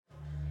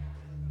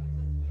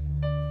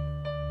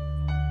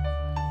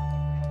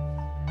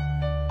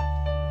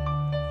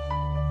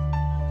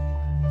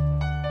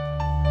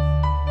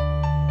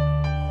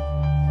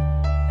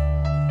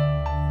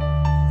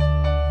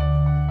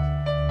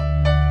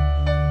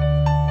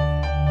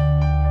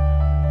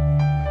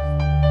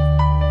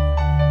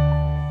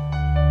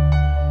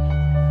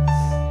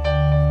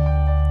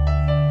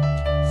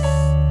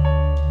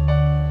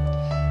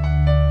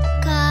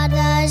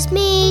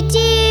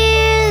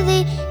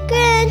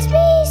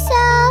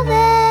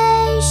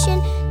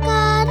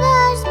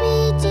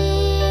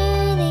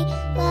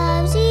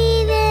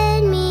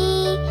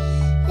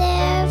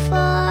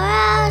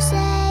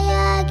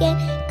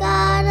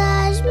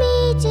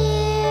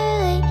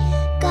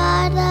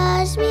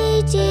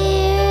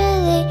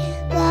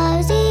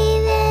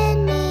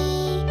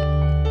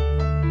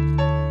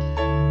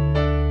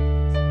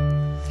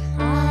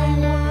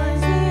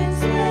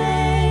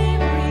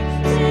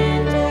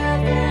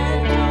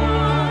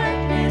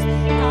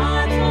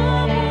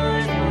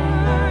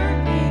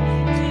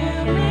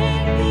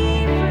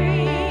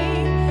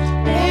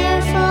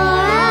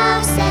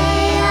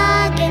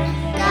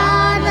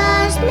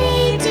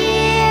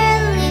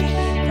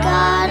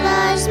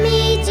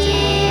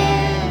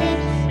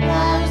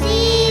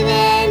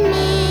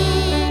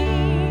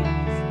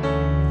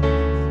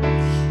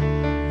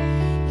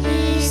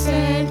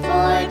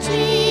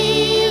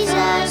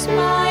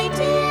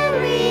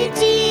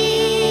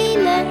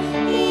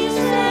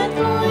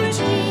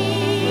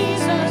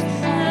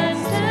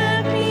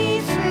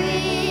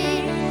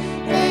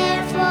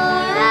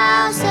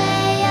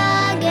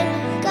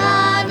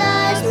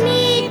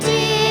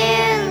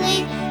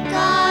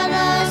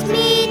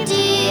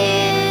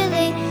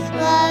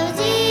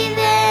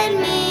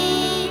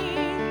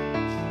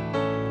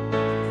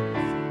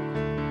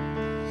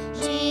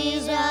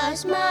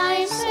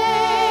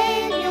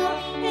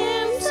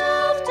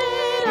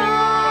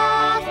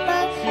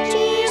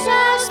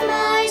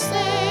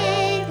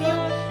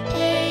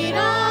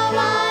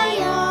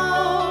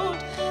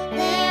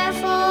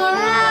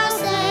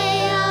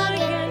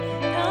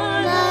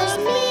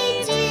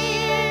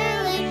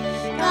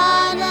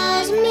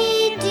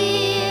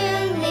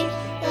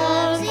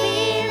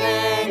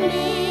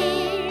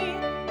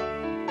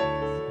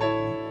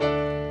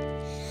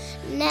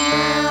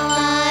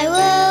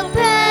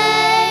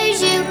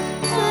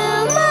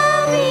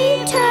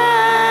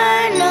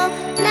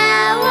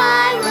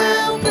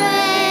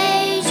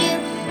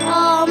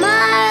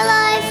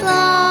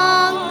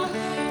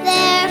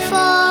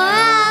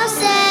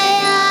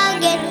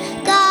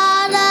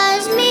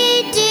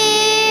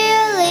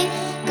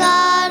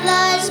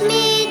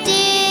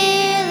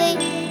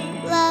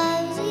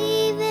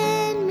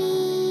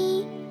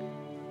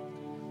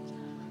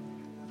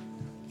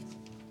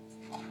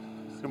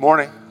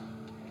morning.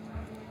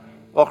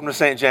 Welcome to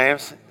St.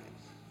 James.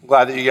 I'm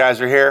glad that you guys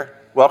are here.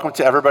 Welcome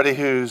to everybody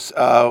who's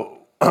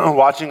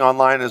watching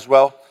online as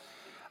well.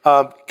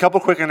 Couple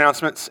quick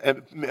announcements.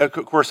 And of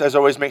course, as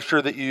always, make sure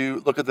that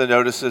you look at the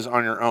notices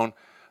on your own.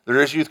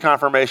 There is youth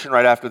confirmation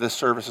right after this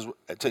service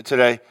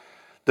today.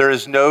 There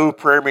is no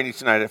prayer meeting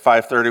tonight at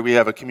 5:30. We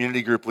have a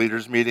community group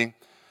leaders meeting,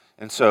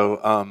 and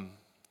so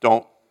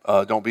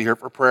don't be here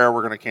for prayer.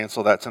 We're going to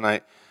cancel that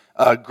tonight.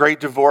 Great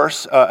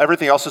Divorce.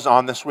 Everything else is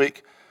on this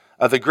week.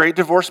 The Great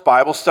Divorce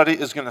Bible Study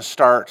is going to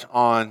start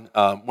on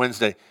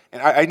Wednesday.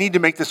 And I need to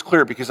make this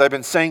clear because I've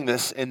been saying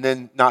this and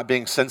then not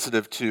being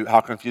sensitive to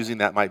how confusing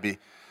that might be.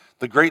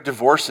 The Great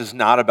Divorce is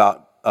not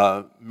about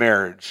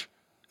marriage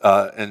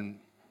and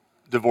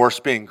divorce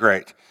being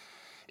great.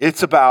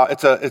 It's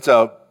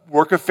a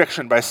work of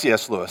fiction by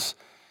C.S. Lewis,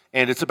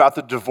 and it's about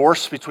the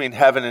divorce between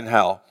heaven and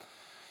hell.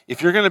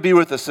 If you're going to be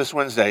with us this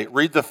Wednesday,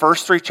 read the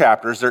first 3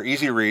 chapters. They're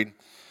easy read.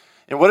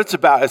 And what it's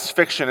about is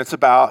fiction. It's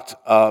about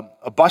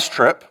a bus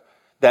trip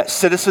that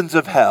citizens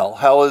of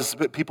hell is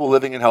people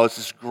living in hell. It's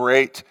this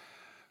great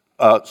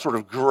sort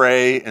of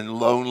gray and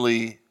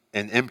lonely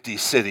and empty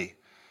city.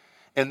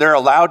 And they're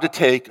allowed to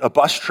take a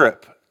bus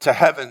trip to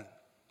heaven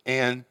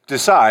and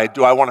decide,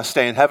 do I want to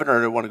stay in heaven or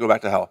do I want to go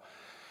back to hell?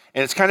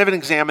 And it's kind of an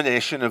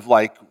examination of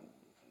like,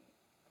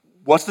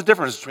 what's the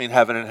difference between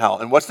heaven and hell?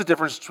 And what's the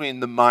difference between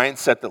the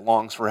mindset that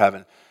longs for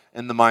heaven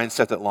and the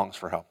mindset that longs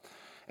for hell?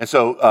 And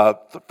so,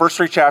 the first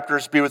 3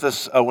 chapters, be with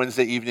us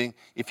Wednesday evening.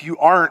 If you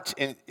aren't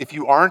in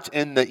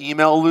the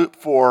email loop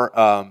for,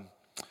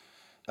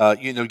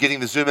 getting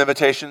the Zoom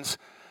invitations,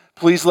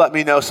 please let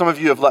me know. Some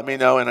of you have let me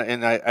know,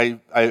 and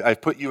I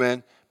put you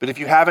in. But if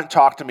you haven't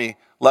talked to me,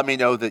 let me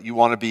know that you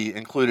want to be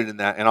included in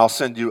that, and I'll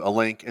send you a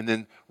link. And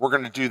then we're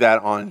going to do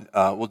that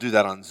we'll do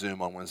that on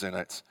Zoom on Wednesday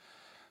nights.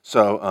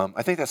 So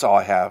I think that's all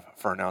I have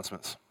for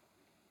announcements.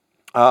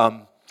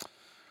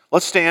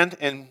 Let's stand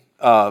and.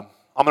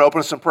 I'm going to open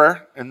us in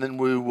prayer, and then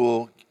we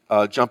will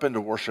jump into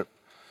worship.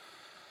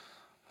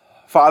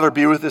 Father,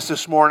 be with us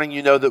this morning.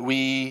 You know that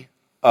we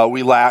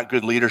lack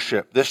good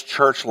leadership. This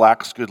church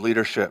lacks good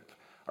leadership.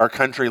 Our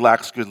country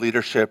lacks good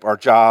leadership. Our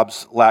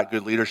jobs lack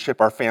good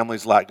leadership. Our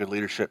families lack good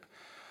leadership.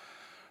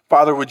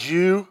 Father, would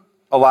you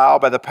allow,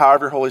 by the power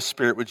of your Holy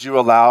Spirit, would you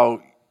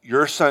allow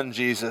your Son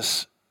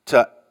Jesus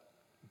to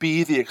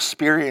be the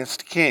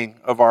experienced king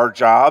of our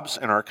jobs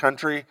and our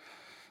country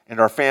and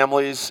our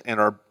families and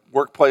our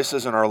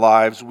workplaces in our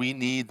lives? We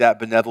need that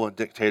benevolent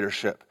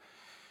dictatorship.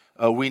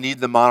 We need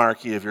the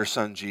monarchy of your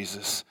Son,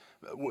 Jesus.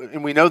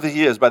 And we know that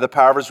he is. By the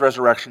power of his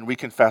resurrection, we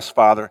confess,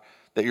 Father,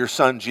 that your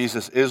Son,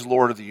 Jesus, is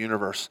Lord of the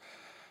universe.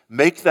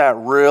 Make that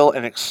real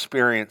and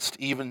experienced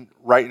even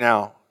right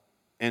now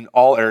in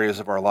all areas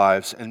of our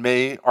lives. And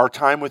may our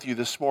time with you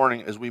this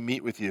morning as we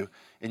meet with you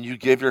and you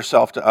give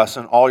yourself to us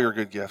and all your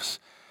good gifts,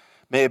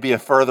 may it be a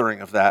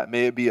furthering of that.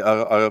 May it be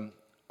a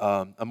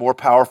more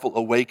powerful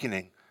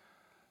awakening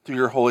through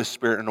your Holy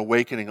Spirit, and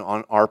awakening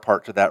on our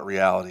part to that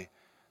reality.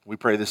 We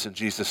pray this in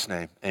Jesus'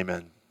 name.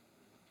 Amen.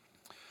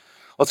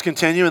 Let's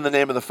continue in the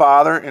name of the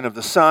Father, and of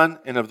the Son,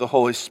 and of the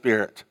Holy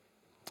Spirit.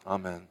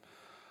 Amen.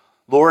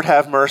 Lord,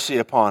 have mercy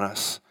upon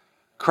us.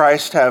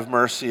 Christ, have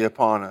mercy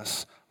upon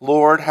us.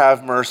 Lord,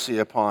 have mercy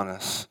upon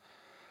us.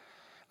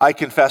 I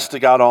confess to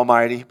God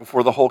Almighty,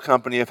 before the whole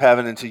company of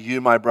heaven, and to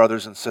you, my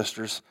brothers and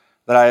sisters,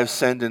 that I have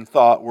sinned in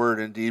thought, word,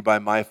 and deed by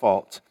my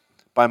fault,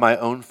 by my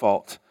own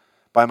fault,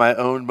 by my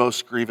own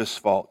most grievous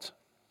fault.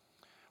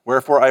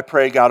 Wherefore I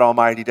pray God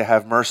Almighty to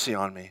have mercy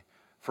on me,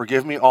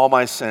 forgive me all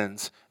my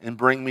sins, and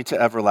bring me to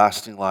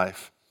everlasting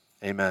life.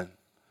 Amen.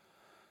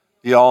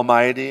 The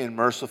Almighty and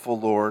merciful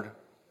Lord,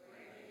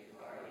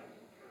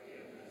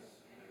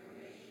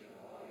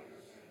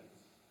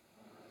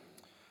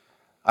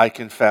 I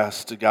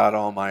confess to God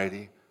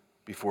Almighty,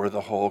 before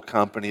the whole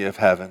company of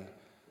heaven,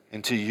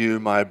 and to you,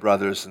 my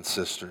brothers and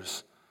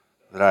sisters,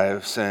 that I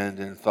have sinned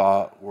in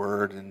thought,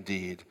 word, and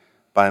deed,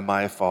 by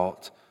my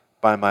fault,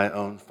 by my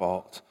own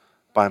fault,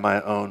 by my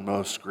own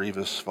most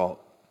grievous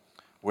fault.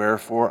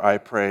 Wherefore I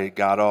pray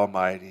God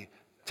Almighty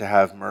to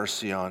have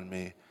mercy on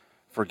me,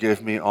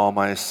 forgive me all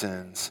my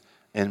sins,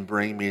 and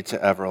bring me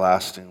to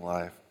everlasting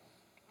life.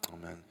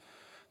 Amen.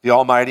 The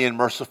Almighty and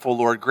merciful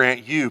Lord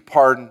grant you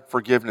pardon,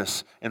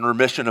 forgiveness, and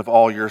remission of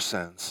all your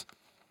sins.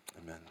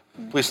 Amen.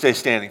 Please stay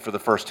standing for the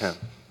first hymn.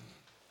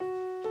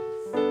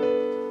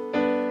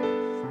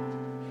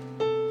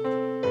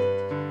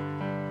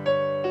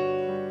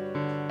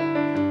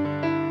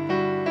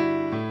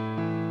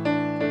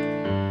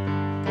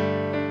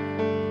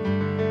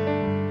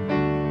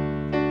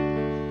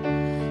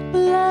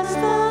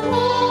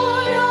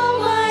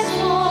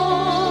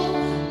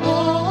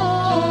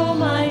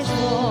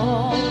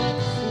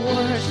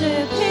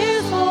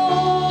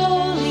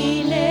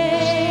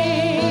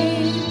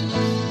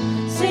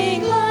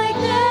 Sing like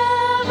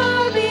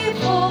never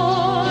before.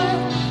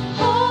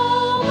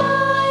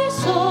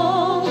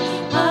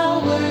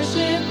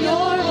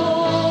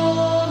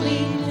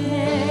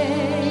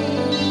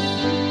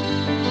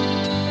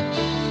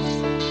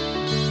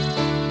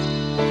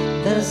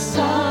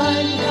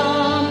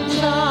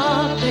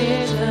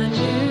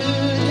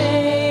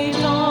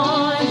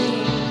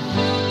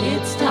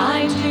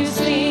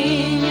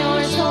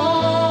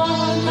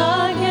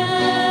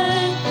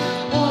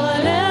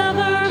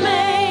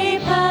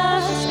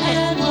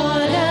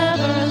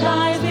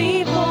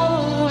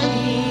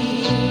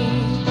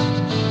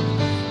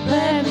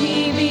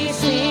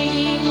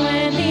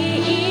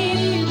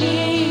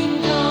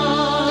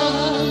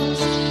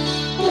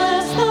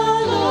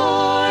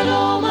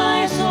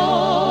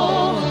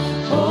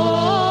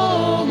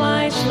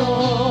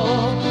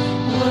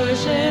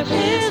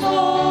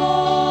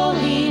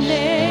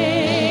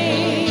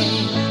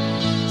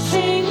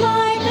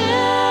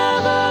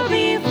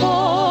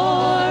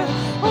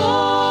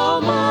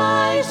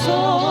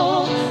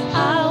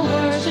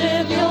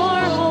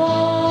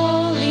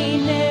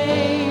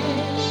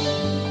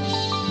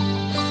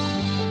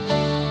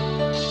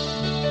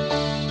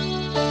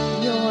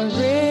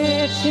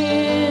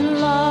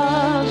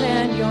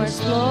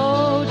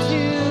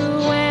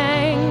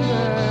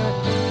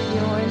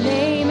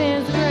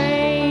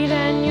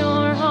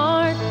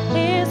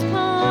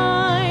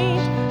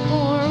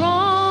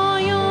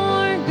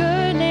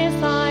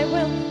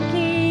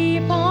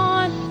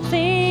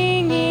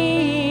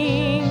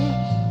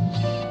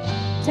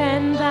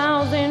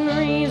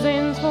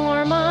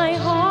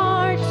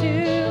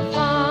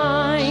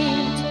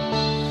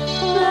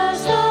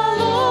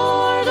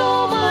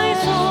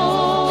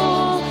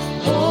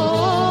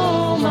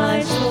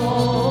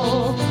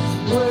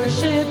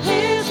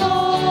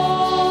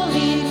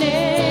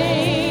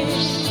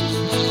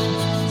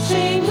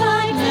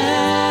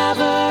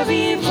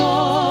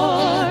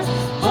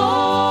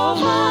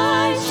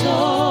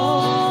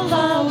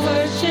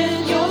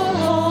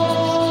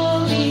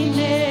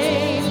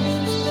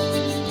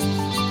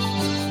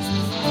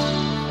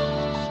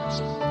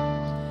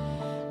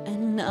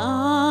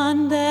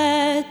 on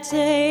that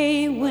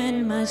day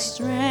when my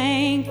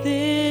strength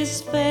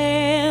is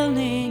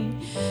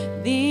failing,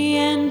 the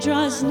end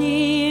draws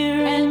near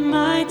and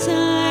my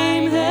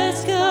time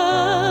has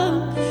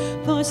come,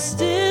 for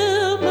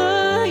still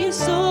my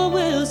soul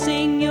will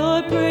sing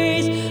your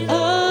praise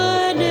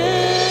unending.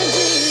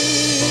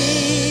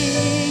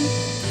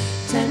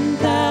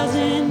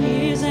 10,000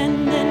 years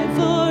and then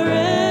forevermore.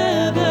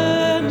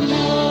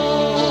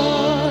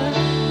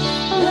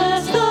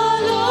 Bless the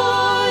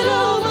Lord,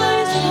 oh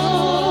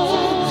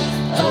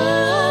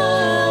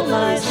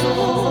my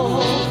soul,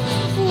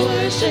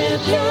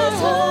 worship His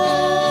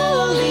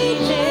holy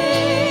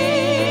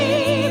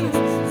name.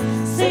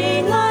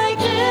 Sing like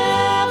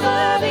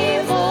never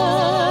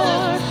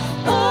before,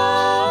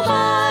 oh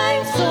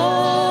my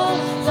soul,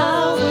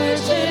 I'll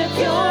worship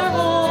your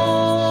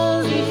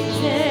holy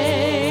name.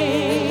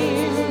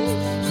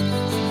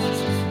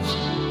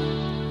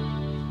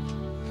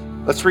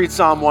 Let's read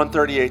Psalm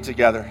 138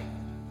 together.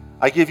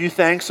 I give you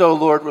thanks, O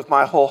Lord, with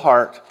my whole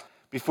heart.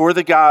 Before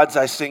the gods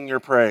I sing your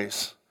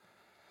praise.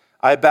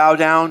 I bow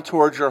down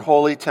toward your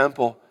holy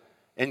temple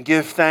and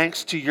give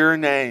thanks to your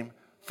name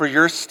for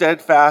your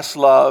steadfast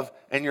love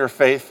and your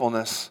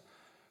faithfulness.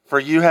 For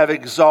you have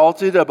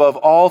exalted above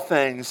all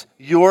things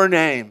your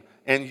name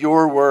and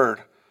your word.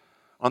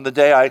 On the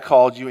day I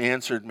called, you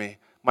answered me.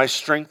 My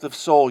strength of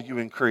soul you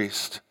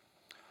increased.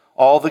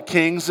 All the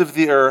kings of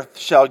the earth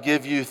shall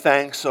give you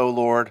thanks, O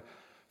Lord,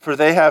 for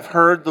they have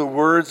heard the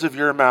words of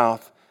your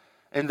mouth,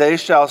 and they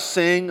shall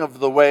sing of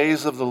the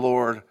ways of the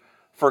Lord.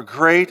 For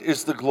great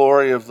is the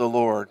glory of the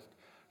Lord.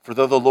 For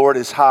though the Lord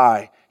is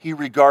high, he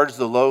regards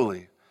the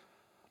lowly,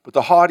 but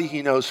the haughty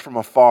he knows from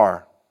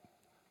afar.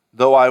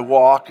 Though I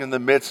walk in the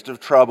midst of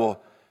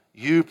trouble,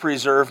 you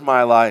preserve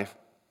my life.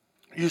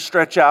 You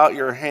stretch out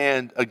your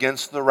hand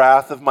against the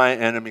wrath of my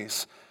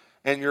enemies,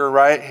 and your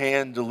right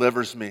hand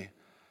delivers me.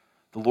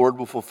 The Lord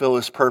will fulfill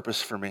his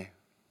purpose for me.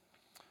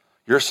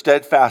 Your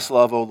steadfast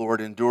love, O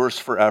Lord, endures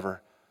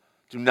forever.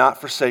 Do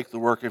not forsake the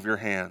work of your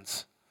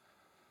hands.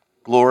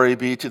 Glory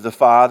be to the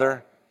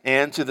Father,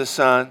 and to the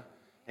Son,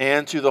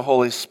 and to the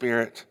Holy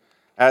Spirit,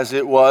 as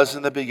it was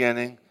in the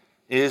beginning,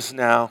 is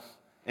now,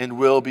 and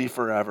will be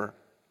forever.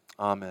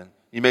 Amen.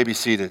 You may be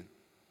seated.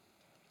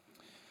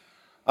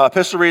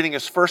 Epistle reading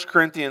is 1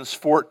 Corinthians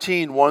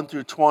 14, 1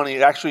 through 20.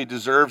 It actually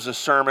deserves a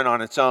sermon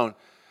on its own.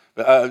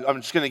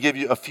 I'm just going to give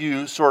you a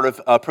few sort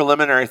of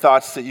preliminary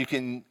thoughts that you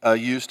can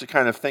use to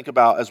kind of think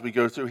about as we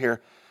go through here.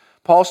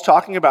 Paul's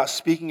talking about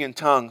speaking in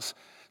tongues.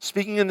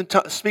 Speaking in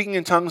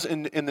tongues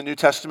in the New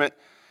Testament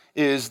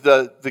is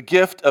the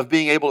gift of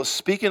being able to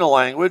speak in a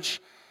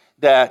language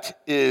that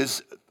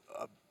is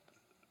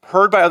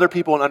heard by other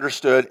people and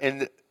understood,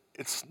 and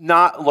it's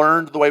not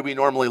learned the way we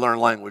normally learn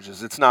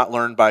languages. It's not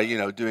learned by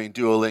doing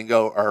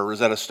Duolingo or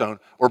Rosetta Stone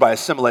or by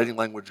assimilating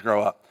language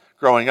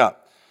growing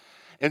up.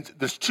 And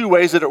there's two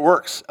ways that it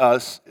works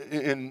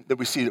that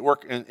we see it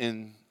work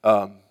in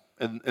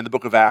the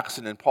book of Acts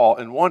and in Paul.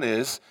 And one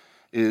is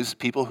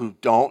people who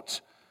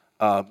don't,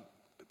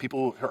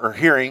 people who are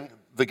hearing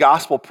the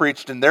gospel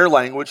preached in their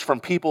language from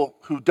people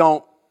who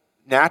don't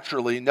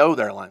naturally know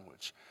their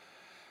language.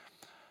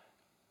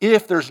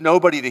 If there's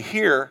nobody to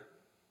hear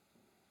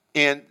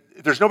and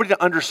if there's nobody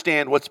to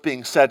understand what's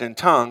being said in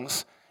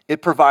tongues,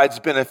 it provides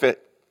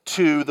benefit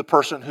to the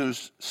person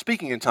who's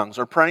speaking in tongues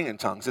or praying in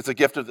tongues. It's a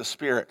gift of the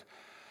Spirit.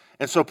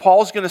 And so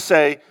Paul's going to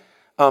say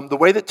the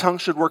way that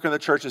tongues should work in the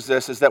church is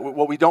this, is that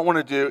what we don't want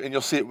to do, and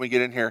you'll see it when we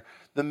get in here,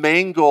 the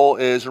main goal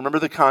is, remember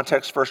the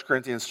context, 1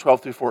 Corinthians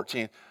 12 through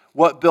 14,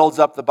 what builds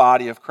up the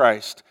body of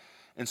Christ.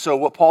 And so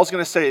what Paul's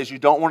going to say is you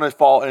don't want to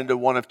fall into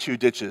one of two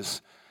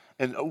ditches.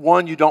 And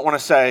one, you don't want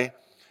to say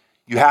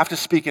you have to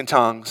speak in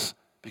tongues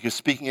because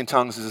speaking in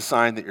tongues is a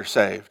sign that you're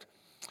saved.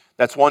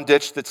 That's one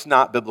ditch that's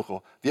not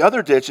biblical. The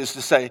other ditch is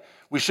to say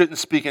we shouldn't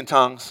speak in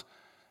tongues.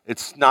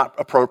 It's not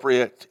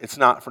appropriate. It's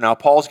not for now.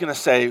 Paul's going to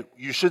say,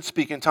 you should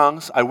speak in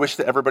tongues. I wish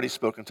that everybody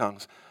spoke in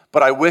tongues.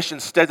 But I wish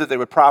instead that they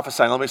would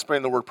prophesy. And let me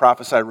explain the word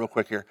prophesy real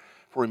quick here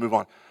before we move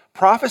on.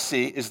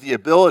 Prophecy is the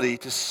ability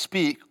to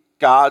speak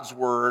God's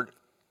word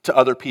to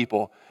other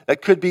people.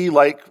 That could be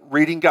like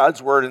reading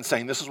God's word and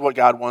saying, this is what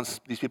God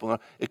wants these people to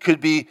know. It could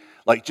be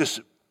like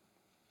just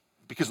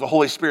because the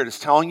Holy Spirit is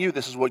telling you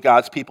this is what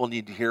God's people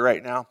need to hear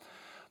right now.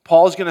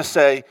 Paul's going to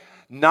say,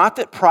 not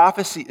that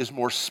prophecy is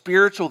more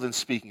spiritual than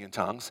speaking in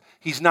tongues.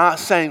 He's not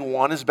saying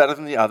one is better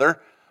than the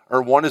other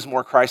or one is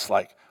more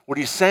Christ-like. What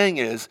he's saying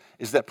is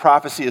that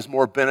prophecy is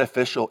more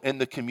beneficial in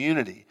the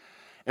community.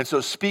 And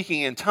so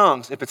speaking in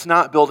tongues, if it's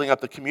not building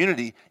up the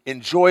community,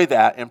 enjoy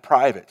that in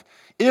private.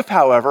 If,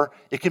 however,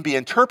 it can be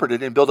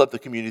interpreted and build up the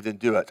community, then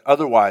do it.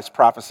 Otherwise,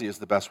 prophecy is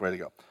the best way to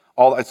go.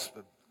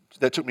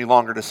 That took me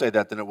longer to say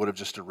that than it would have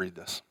just to read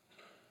this.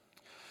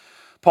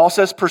 Paul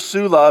says,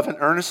 pursue love and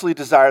earnestly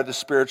desire the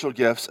spiritual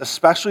gifts,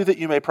 especially that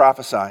you may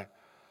prophesy.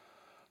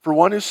 For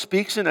one who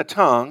speaks in a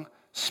tongue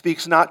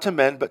speaks not to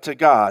men but to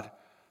God,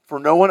 for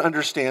no one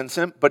understands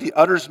him, but he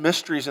utters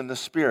mysteries in the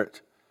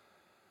Spirit.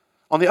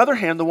 On the other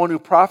hand, the one who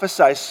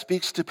prophesies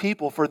speaks to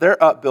people for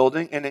their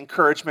upbuilding and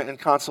encouragement and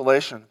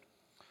consolation.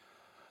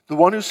 The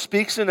one who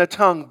speaks in a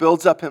tongue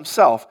builds up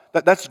himself.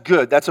 That's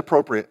good, that's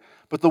appropriate.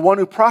 But the one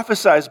who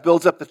prophesies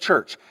builds up the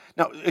church.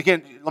 Now,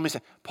 again, let me say,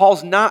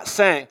 Paul's not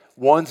saying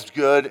one's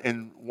good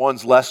and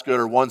one's less good,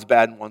 or one's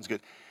bad and one's good.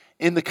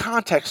 In the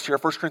context here,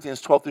 1 Corinthians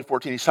 12 through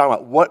 14, he's talking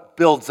about what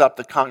builds up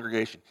the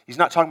congregation. He's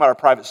not talking about our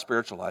private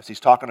spiritual lives. He's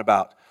talking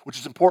about, which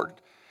is important,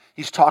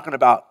 he's talking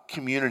about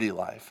community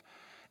life.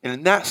 And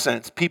in that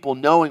sense, people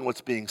knowing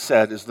what's being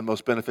said is the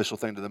most beneficial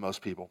thing to the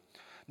most people.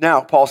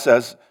 Now, Paul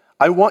says,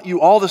 I want you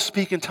all to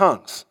speak in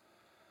tongues,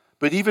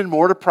 but even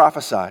more to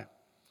prophesy.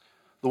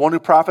 The one who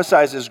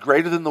prophesies is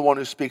greater than the one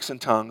who speaks in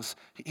tongues.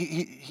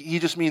 He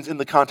just means in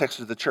the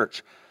context of the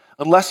church.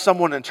 Unless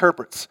someone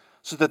interprets,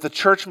 so that the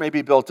church may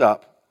be built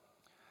up.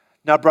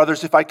 Now,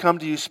 brothers, if I come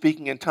to you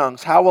speaking in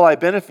tongues, how will I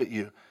benefit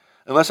you?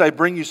 Unless I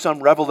bring you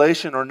some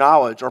revelation or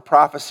knowledge or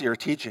prophecy or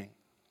teaching.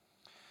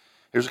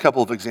 Here's a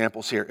couple of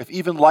examples here. If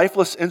even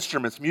lifeless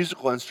instruments,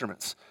 musical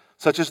instruments,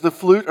 such as the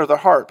flute or the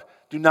harp,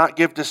 do not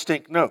give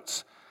distinct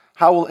notes,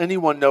 how will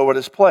anyone know what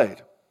is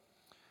played?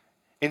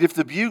 And if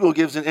the bugle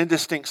gives an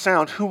indistinct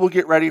sound, who will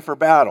get ready for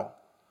battle?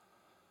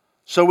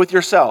 So with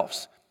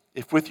yourselves,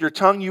 if with your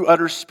tongue you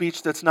utter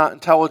speech that's not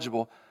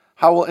intelligible,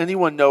 how will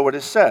anyone know what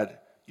is said?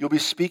 You'll be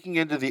speaking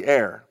into the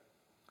air.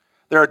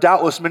 There are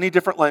doubtless many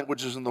different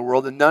languages in the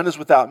world, and none is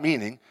without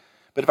meaning.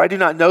 But if I do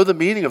not know the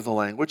meaning of the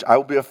language, I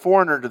will be a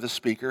foreigner to the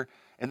speaker,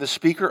 and the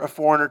speaker a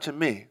foreigner to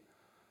me.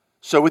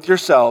 So with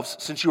yourselves,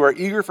 since you are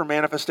eager for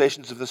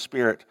manifestations of the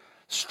Spirit,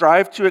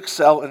 strive to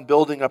excel in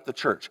building up the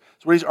church.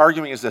 So what he's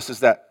arguing is this,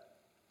 is that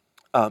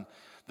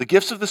the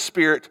gifts of the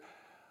Spirit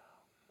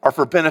are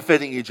for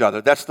benefiting each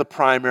other. That's the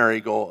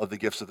primary goal of the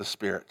gifts of the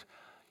Spirit.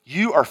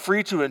 You are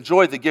free to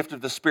enjoy the gift of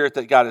the Spirit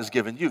that God has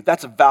given you.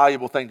 That's a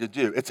valuable thing to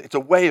do. It's a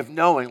way of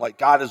knowing, like,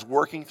 God is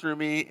working through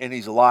me, and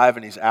He's alive,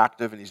 and He's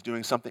active, and He's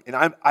doing something. And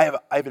I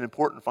have an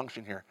important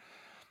function here.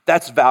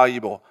 That's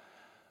valuable.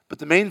 But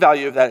the main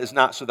value of that is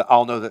not so that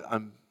I'll know that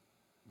I'm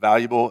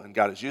valuable and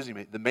God is using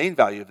me. The main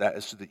value of that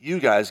is so that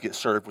you guys get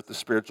served with the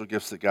spiritual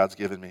gifts that God's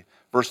given me.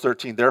 Verse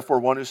 13, therefore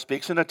one who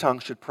speaks in a tongue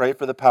should pray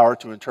for the power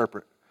to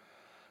interpret.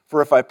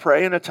 For if I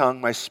pray in a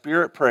tongue, my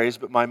spirit prays,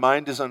 but my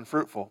mind is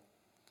unfruitful.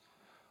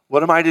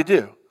 What am I to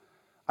do?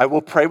 I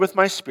will pray with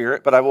my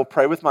spirit, but I will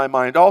pray with my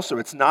mind also.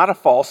 It's not a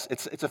false,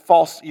 it's a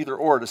false either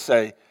or to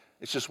say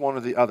it's just one or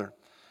the other.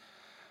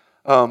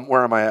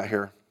 Where am I at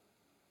here?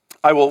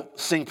 I will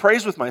sing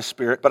praise with my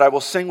spirit, but I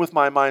will sing with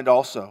my mind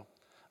also.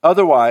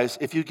 Otherwise,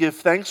 if you give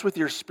thanks with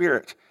your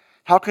spirit,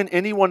 how can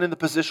anyone in the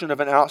position of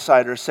an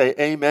outsider say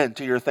amen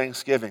to your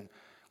thanksgiving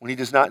when he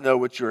does not know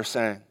what you are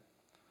saying?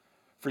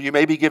 For you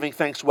may be giving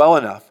thanks well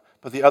enough,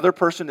 but the other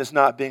person is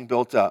not being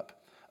built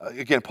up.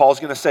 Again, Paul's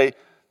going to say,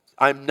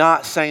 I'm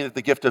not saying that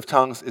the gift of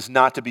tongues is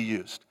not to be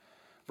used.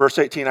 Verse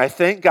 18, I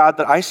thank God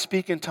that I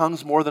speak in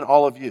tongues more than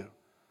all of you.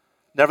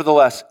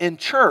 Nevertheless, in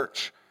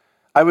church,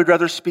 I would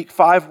rather speak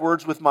 5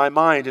 words with my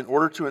mind in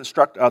order to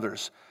instruct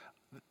others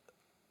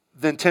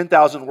than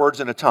 10,000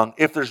 words in a tongue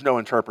if there's no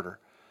interpreter.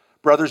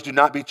 Brothers, do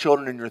not be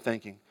children in your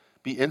thinking.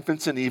 Be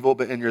infants in evil,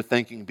 but in your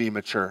thinking be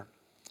mature.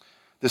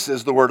 This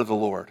is the word of the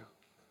Lord.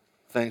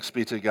 Thanks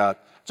be to God.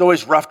 It's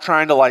always rough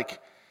trying to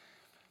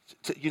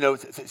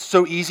it's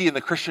so easy in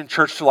the Christian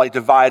church to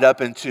divide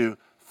up into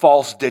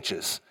false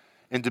ditches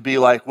and to be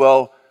like,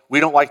 well, we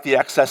don't like the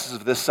excesses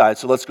of this side,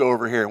 so let's go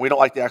over here. And we don't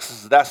like the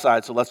excesses of that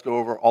side, so let's go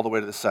over all the way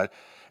to this side.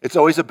 It's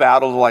always a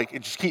battle to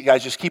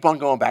just keep on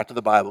going back to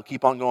the Bible.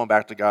 Keep on going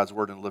back to God's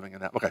word and living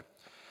in that. Okay.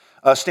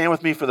 Stand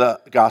with me for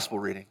the gospel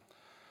reading.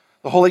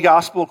 The Holy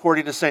Gospel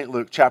according to St.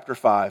 Luke, chapter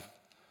 5.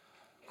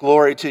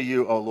 Glory to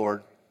you, O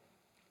Lord.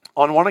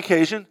 On one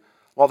occasion,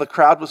 while the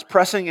crowd was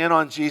pressing in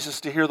on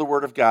Jesus to hear the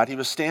word of God, he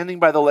was standing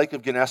by the lake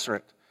of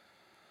Gennesaret,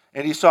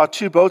 and he saw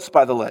 2 boats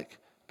by the lake,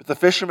 but the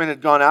fishermen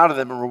had gone out of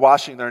them and were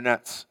washing their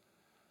nets.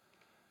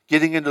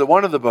 Getting into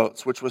one of the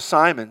boats, which was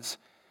Simon's,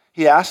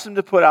 he asked him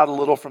to put out a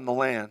little from the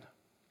land,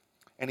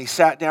 and he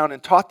sat down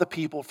and taught the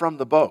people from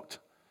the boat.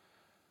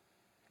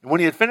 And when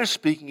he had finished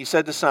speaking, he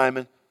said to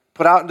Simon,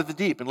 put out into the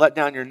deep and let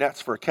down your nets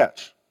for a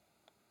catch.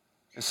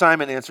 And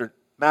Simon answered,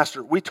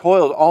 Master, we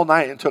toiled all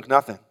night and took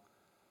nothing,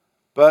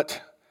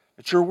 but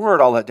at your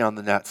word I'll let down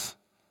the nets.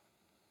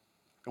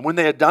 And when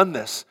they had done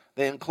this,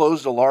 they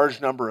enclosed a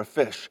large number of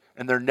fish,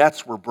 and their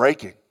nets were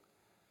breaking.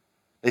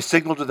 They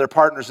signaled to their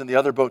partners in the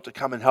other boat to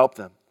come and help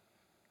them.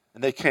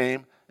 And they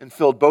came and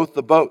filled both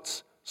the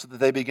boats so that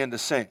they began to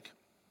sink.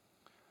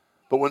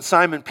 But when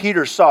Simon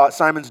Peter saw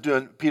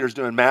it, Peter's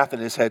doing math in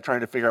his head trying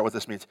to figure out what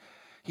this means.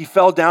 He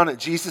fell down at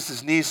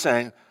Jesus' knees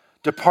saying,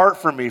 depart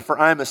from me, for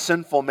I am a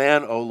sinful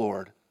man, O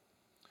Lord.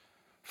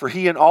 For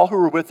he and all who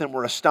were with him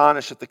were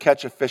astonished at the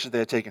catch of fish that they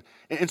had taken.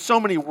 In so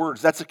many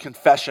words, that's a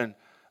confession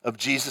of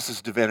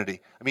Jesus'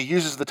 divinity. I mean, he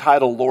uses the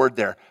title Lord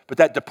there, but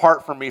that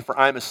depart from me, for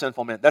I am a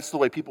sinful man. That's the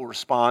way people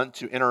respond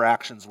to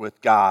interactions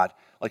with God,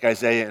 like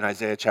Isaiah in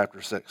Isaiah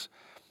chapter 6.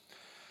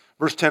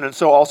 Verse 10, and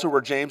so also were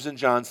James and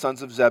John,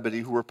 sons of Zebedee,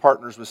 who were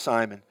partners with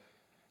Simon.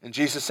 And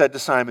Jesus said to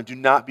Simon, do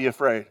not be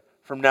afraid.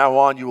 From now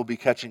on you will be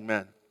catching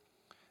men.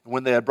 And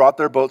when they had brought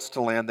their boats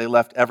to land, they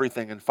left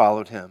everything and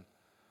followed him.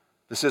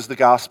 This is the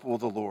gospel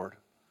of the Lord.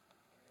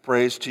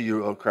 Praise to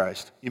you, O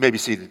Christ. You may be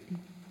seated.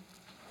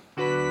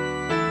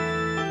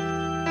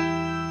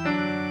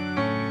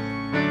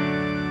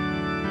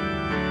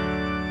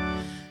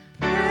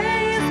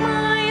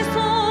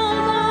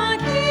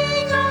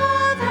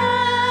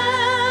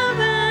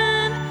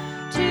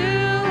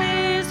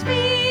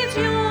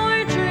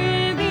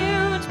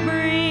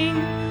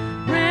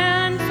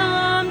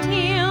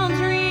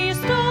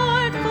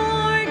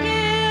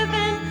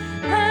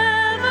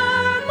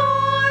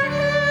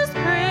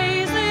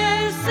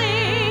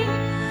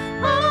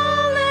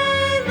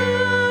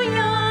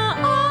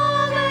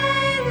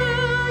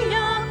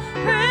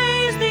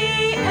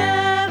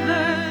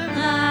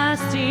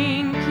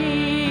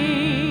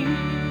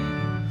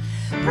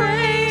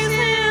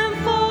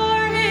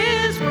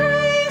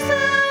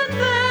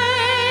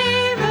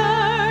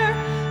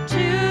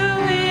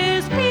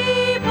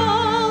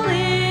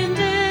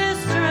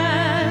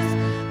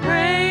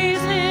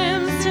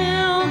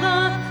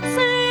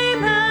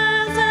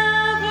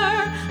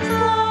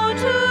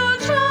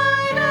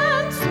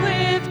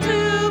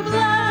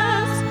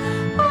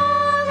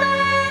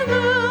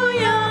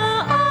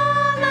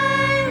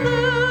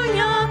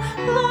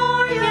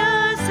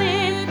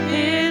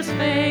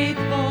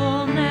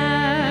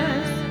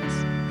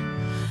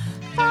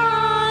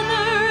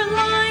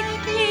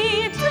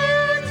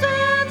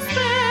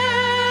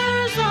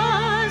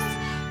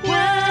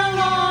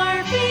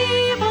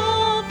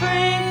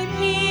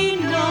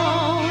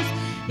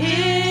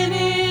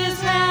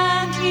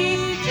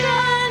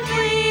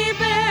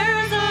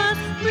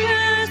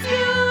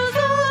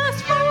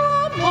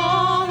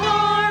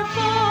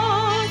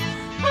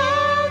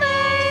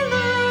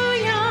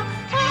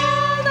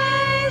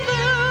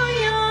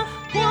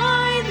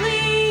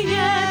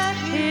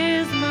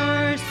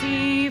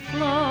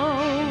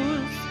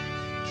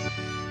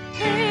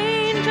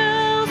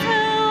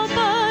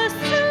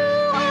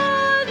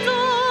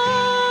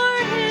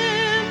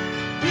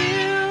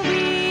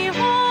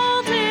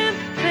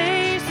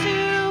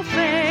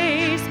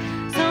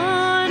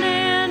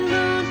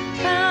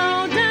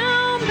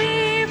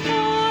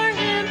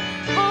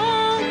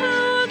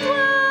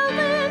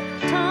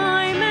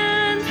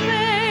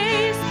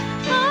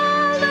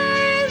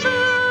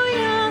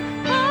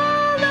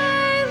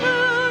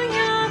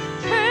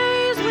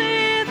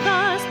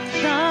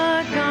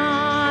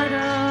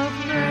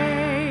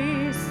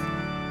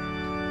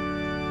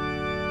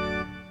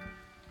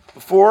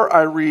 Before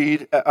I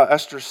read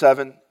Esther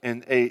 7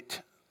 and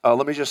 8,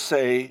 let me just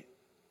say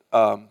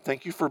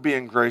thank you for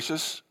being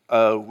gracious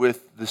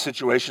with the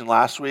situation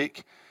last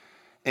week.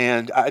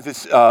 And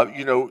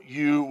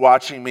you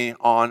watching me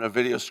on a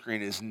video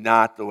screen is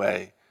not the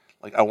way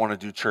I want to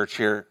do church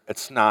here.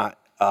 It's not.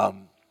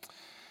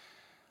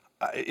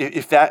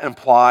 If that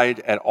implied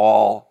at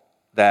all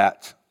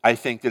that I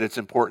think that it's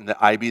important that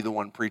I be the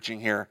one preaching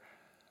here,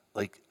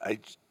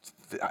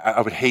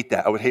 I would hate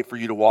that. I would hate for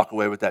you to walk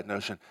away with that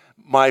notion.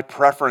 My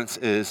preference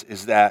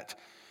is that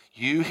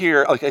you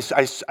hear, I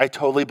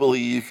totally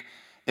believe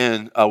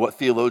in what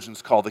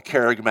theologians call the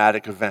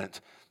charismatic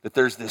event, that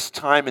there's this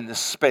time and this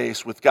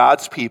space with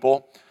God's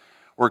people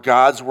where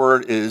God's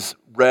word is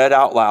read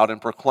out loud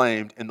and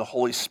proclaimed and the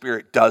Holy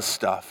Spirit does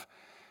stuff.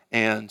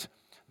 And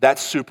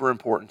that's super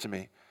important to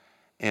me.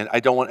 And I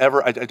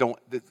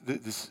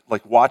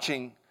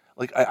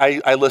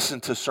listen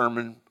to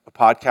sermon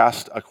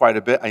podcast quite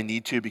a bit. I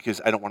need to because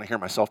I don't want to hear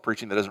myself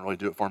preaching. That doesn't really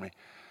do it for me.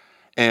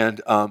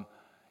 And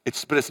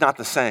it's not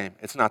the same.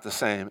 It's not the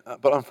same.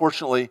 But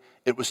unfortunately,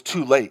 it was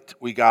too late.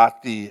 We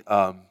got the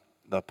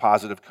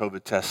positive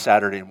COVID test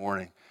Saturday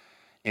morning,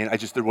 and I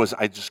just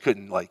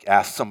couldn't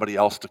ask somebody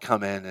else to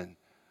come in and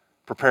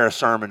prepare a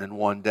sermon in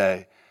one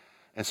day.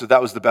 And so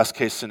that was the best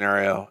case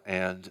scenario.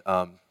 And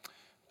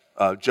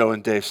Joe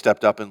and Dave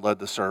stepped up and led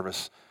the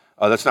service.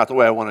 That's not the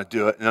way I want to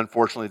do it, and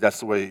unfortunately, that's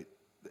the way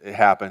it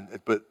happened.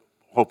 But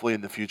hopefully,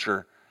 in the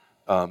future,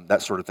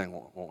 that sort of thing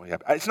won't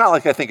happen. It's not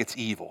like I think it's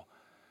evil.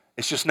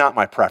 It's just not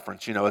my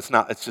preference. It's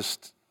not. It's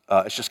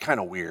just kind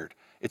of weird.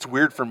 It's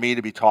weird for me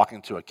to be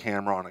talking to a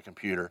camera on a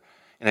computer,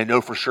 and I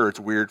know for sure it's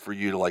weird for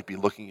you to be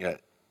looking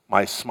at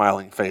my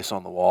smiling face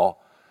on the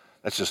wall.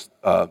 That's just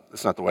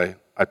it's not the way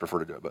I prefer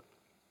to do it.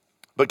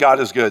 But God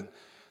is good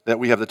that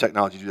we have the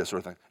technology to do that sort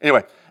of thing.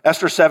 Anyway,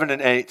 Esther 7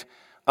 and 8.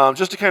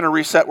 Just to kind of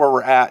reset where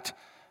we're at,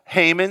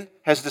 Haman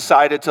has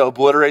decided to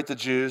obliterate the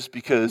Jews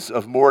because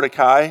of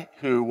Mordecai,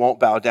 who won't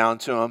bow down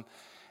to him.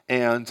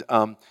 And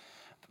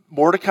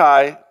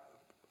Mordecai,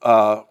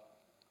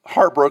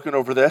 heartbroken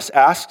over this,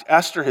 asked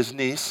Esther, his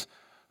niece,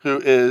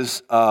 who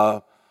is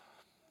from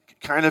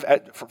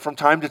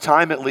time to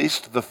time at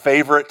least, the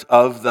favorite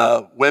of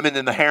the women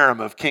in the harem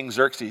of King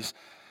Xerxes,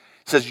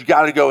 says, you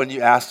got to go and you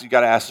got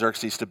to ask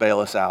Xerxes to bail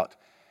us out.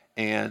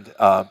 And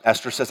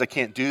Esther says, I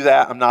can't do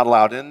that. I'm not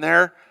allowed in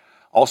there.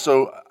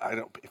 Also,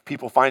 if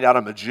people find out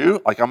I'm a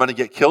Jew, I'm going to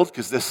get killed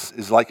because this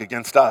is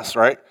against us,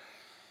 right?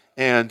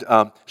 And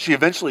she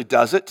eventually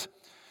does it.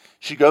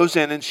 She goes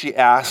in and she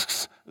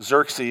asks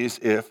Xerxes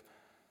if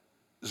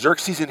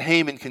Xerxes and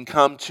Haman can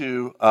come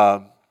to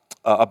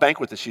a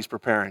banquet that she's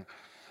preparing.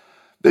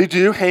 They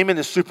do. Haman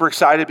is super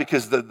excited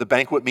because the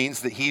banquet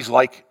means that he's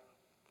like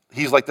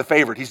the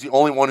favorite. He's the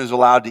only one who's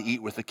allowed to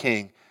eat with the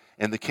king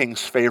and the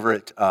king's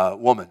favorite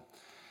woman.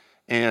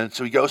 And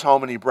so he goes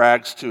home and he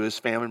brags to his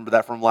family,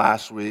 that from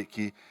last week.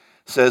 He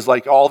says,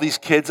 like, all these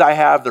kids I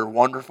have, they're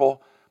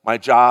wonderful. My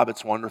job,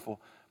 it's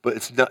wonderful. But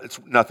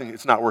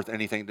it's not worth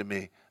anything to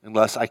me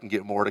unless I can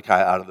get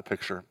Mordecai out of the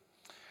picture.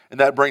 And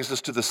that brings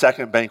us to the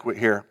second banquet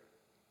here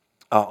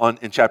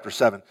in chapter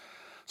 7.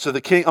 So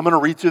the king, I'm going to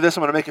read through this.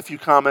 I'm going to make a few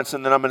comments,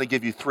 and then I'm going to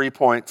give you 3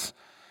 points.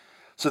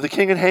 So the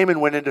king and Haman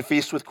went in to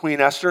feast with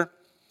Queen Esther.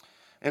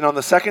 And on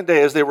the second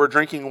day, as they were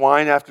drinking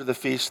wine after the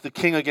feast, the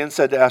king again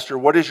said to Esther,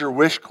 "What is your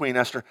wish, Queen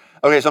Esther?"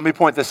 Okay, so let me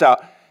point this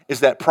out,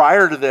 is that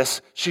prior to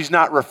this, she's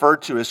not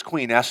referred to as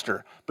Queen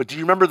Esther. But do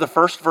you remember the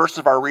first verse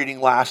of our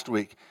reading last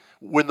week?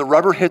 When the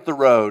rubber hit the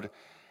road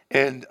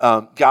and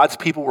God's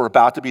people were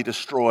about to be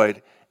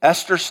destroyed,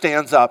 Esther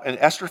stands up, and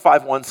Esther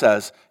 5:1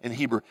 says in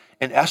Hebrew,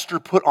 "And Esther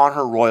put on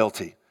her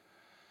royalty."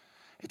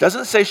 It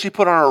doesn't say she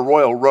put on her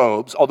royal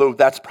robes, although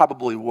that's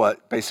probably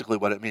basically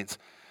what it means.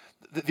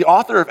 The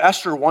author of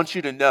Esther wants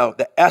you to know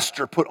that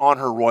Esther put on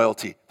her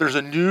royalty. There's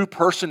a new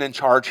person in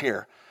charge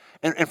here.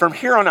 And from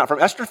here on out, from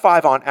Esther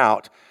 5 on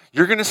out,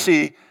 you're going to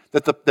see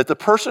that the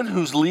person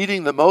who's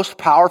leading the most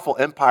powerful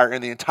empire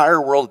in the entire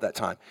world at that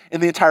time,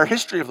 in the entire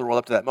history of the world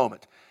up to that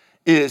moment,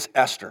 is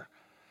Esther.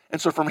 And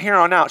so from here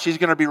on out, she's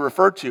going to be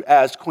referred to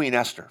as Queen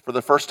Esther for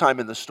the first time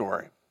in the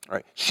story.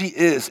 Right? She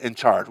is in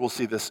charge. We'll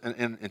see this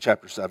in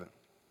chapter 7.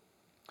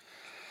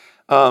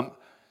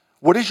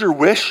 What is your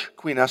wish,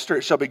 Queen Esther?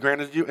 It shall be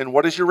granted you. And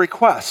what is your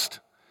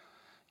request?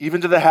 Even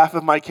to the half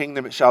of my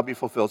kingdom it shall be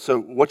fulfilled. So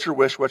what's your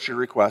wish? What's your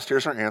request?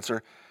 Here's her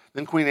answer.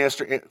 Then Queen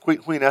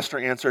Esther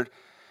answered,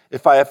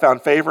 "If I have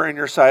found favor in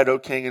your sight, O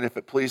king, and if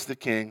it please the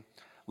king,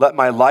 let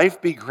my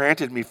life be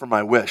granted me for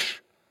my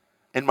wish,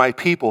 and my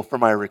people for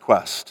my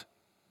request.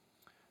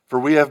 For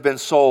we have been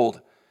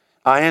sold,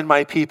 I and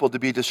my people, to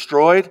be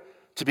destroyed,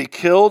 to be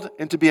killed,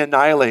 and to be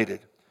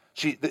annihilated."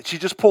 She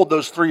just pulled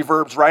those 3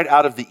 verbs right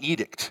out of the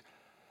edict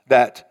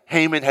that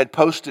Haman had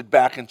posted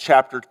back in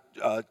chapter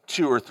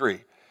 2 or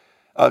 3.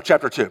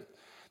 Chapter 2.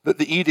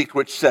 The edict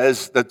which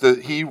says that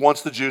he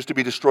wants the Jews to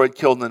be destroyed,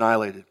 killed, and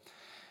annihilated.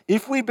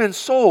 "If we've been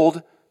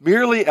sold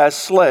merely as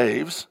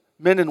slaves,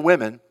 men and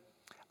women,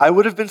 I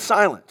would have been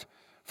silent,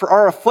 for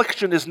our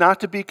affliction is not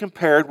to be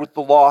compared with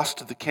the loss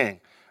to the king."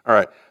 All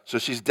right, so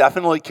she's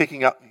definitely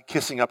kissing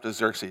up to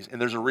Xerxes,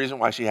 and there's a reason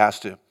why she has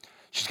to.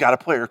 She's got to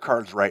play her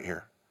cards right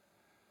here.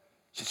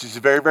 She's a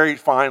very, very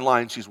fine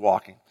line she's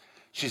walking.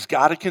 She's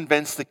got to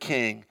convince the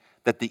king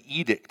that the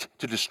edict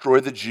to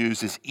destroy the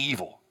Jews is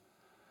evil.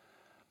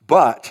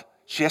 But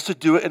she has to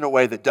do it in a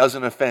way that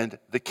doesn't offend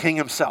the king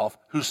himself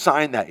who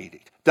signed that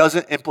edict,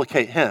 doesn't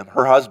implicate him,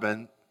 her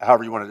husband,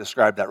 however you want to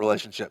describe that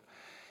relationship,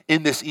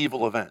 in this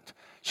evil event.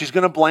 She's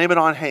going to blame it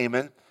on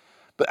Haman,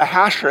 but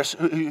Ahasuerus,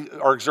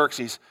 or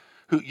Xerxes,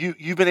 who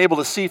you've been able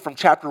to see from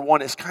chapter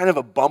 1, is kind of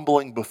a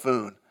bumbling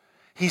buffoon.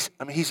 He's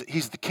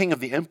the king of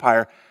the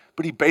empire,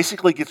 but he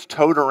basically gets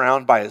towed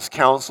around by his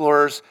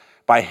counselors,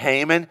 by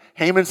Haman.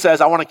 Haman says,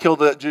 "I want to kill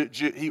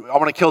I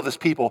want to kill this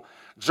people."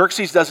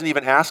 Xerxes doesn't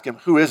even ask him,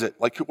 "Who is it?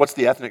 Like, what's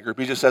the ethnic group?"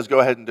 He just says, "Go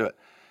ahead and do it."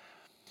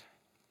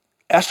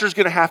 Esther's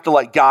going to have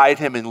to guide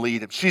him and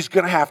lead him. She's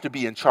going to have to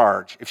be in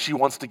charge if she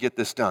wants to get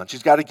this done.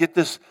 She's got to get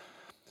this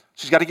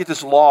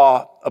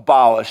law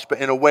abolished, but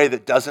in a way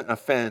that doesn't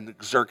offend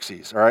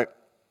Xerxes. All right,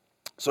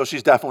 so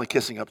she's definitely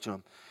kissing up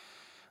to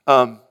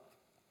him.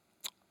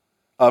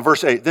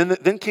 Verse 8,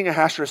 then King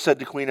Ahasuerus said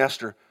to Queen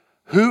Esther,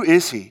 "Who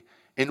is he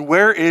and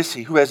where is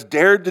he who has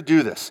dared to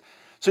do this?"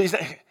 So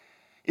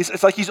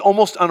it's like he's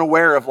almost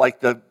unaware of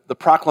the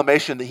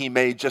proclamation that he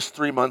made just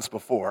 3 months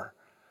before.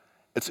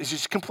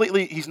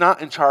 He's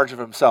not in charge of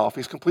himself.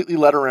 He's completely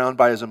led around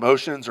by his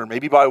emotions or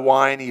maybe by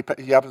wine. He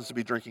happens to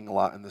be drinking a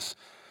lot in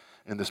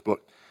this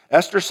book.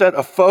 Esther said,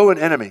 "A foe and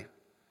enemy,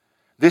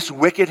 this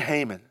wicked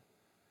Haman."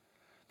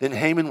 Then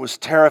Haman was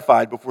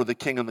terrified before the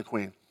king and the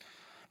queen.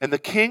 And the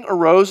king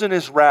arose in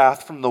his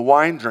wrath from the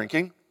wine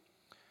drinking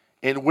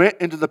and went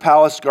into the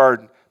palace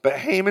garden. But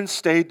Haman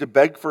stayed to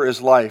beg for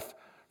his life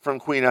from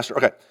Queen Esther.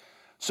 Okay,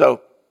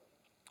 so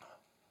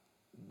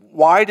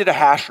why did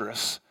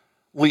Ahasuerus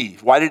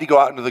leave? Why did he go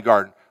out into the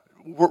garden?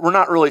 We're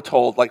not really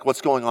told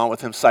what's going on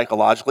with him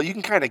psychologically. You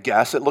can kind of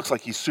guess. It looks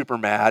like he's super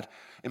mad.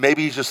 And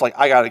maybe he's just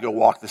I got to go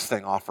walk this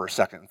thing off for a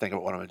second and think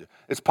about what I'm going to do.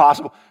 It's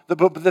possible.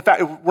 But the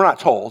fact, we're not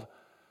told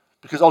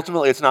because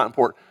ultimately it's not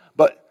important.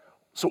 But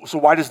so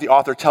why does the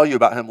author tell you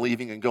about him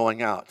leaving and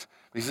going out?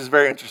 This is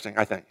very interesting,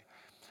 I think.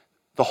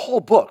 The whole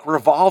book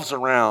revolves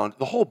around,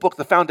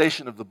 the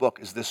foundation of the book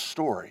is this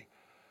story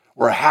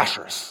where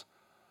Ahasuerus,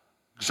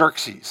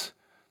 Xerxes,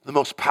 the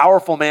most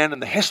powerful man in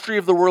the history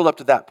of the world up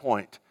to that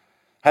point,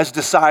 has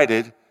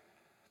decided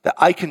that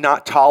I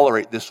cannot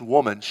tolerate this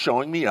woman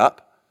showing me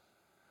up.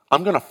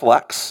 I'm going to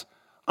flex.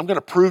 I'm going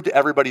to prove to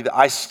everybody that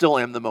I still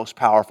am the most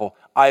powerful.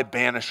 I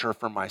banish her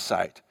from my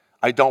sight.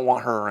 I don't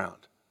want her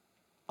around.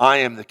 I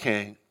am the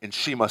king, and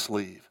she must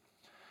leave.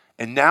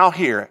 And now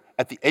here,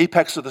 at the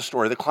apex of the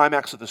story, the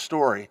climax of the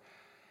story,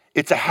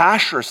 it's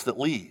Ahasuerus that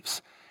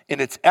leaves.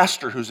 and it's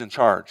Esther who's in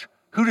charge.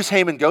 Who does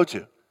Haman go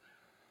to?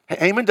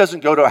 Haman doesn't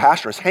go to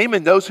Ahasuerus.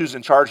 Haman knows who's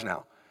in charge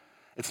now.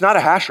 It's not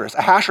Ahasuerus.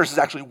 Ahasuerus is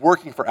actually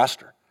working for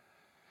Esther.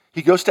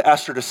 He goes to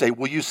Esther to say,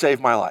 will you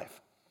save my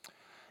life?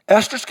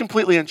 Esther's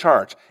completely in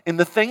charge. And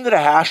the thing that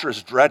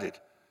Ahasuerus dreaded,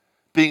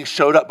 being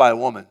showed up by a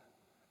woman,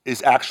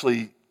 is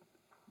actually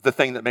the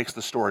thing that makes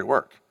the story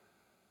work.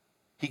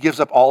 He gives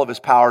up all of his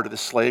power to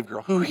this slave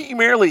girl, who he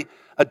merely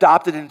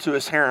adopted into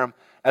his harem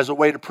as a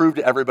way to prove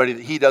to everybody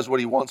that he does what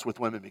he wants with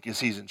women because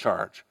he's in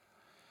charge.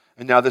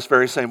 And now this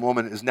very same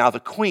woman is now the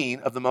queen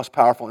of the most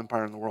powerful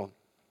empire in the world.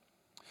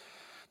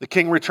 The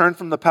king returned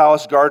from the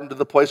palace garden to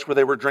the place where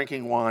they were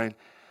drinking wine.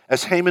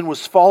 As Haman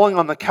was falling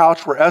on the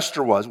couch where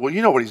Esther was, well,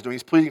 you know what he's doing.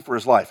 He's pleading for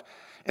his life.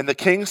 And the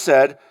king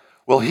said,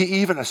 will he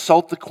even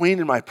assault the queen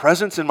in my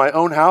presence in my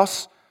own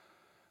house?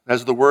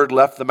 As the word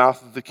left the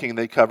mouth of the king,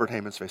 they covered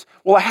Haman's face.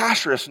 Well,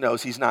 Ahasuerus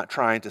knows he's not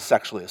trying to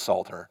sexually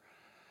assault her.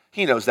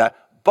 He knows that.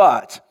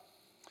 But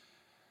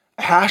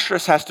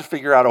Ahasuerus has to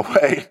figure out a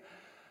way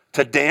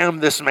to damn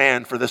this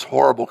man for this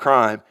horrible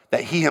crime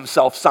that he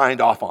himself signed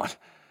off on.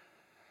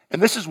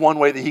 And this is one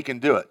way that he can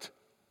do it.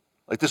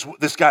 Like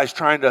this guy's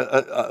trying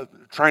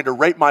to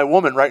rape my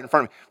woman right in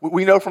front of me.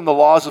 We know from the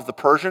laws of the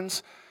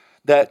Persians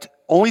that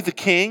only the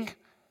king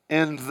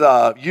and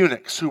the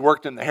eunuchs who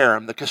worked in the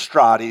harem, the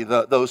castrati,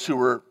 those who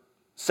were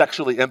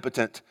sexually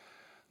impotent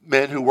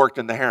men who worked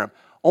in the harem,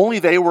 only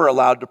they were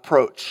allowed to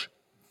approach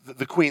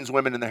the queen's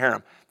women in the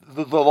harem.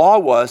 The law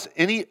was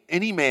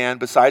any man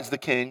besides the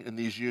king and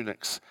these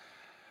eunuchs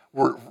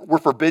were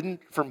forbidden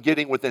from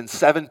getting within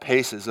 7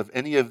 paces of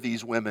any of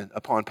these women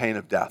upon pain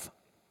of death.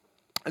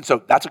 And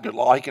so that's a good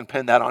law. He can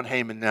pin that on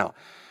Haman now.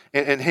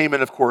 And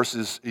Haman, of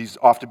course, he's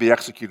off to be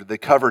executed. They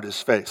covered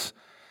his face.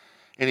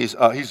 And he's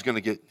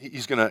going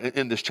to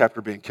end this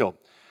chapter being killed.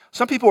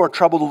 Some people are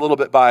troubled a little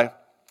bit by,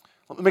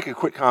 let me make a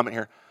quick comment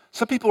here.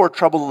 Some people are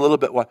troubled a little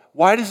bit.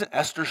 Why doesn't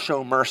Esther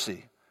show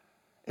mercy?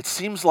 It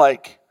seems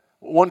like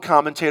one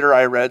commentator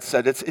I read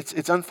said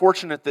it's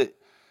unfortunate that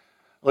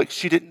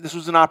this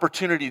was an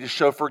opportunity to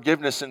show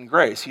forgiveness and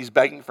grace. He's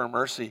begging for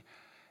mercy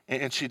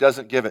and she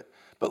doesn't give it.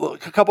 But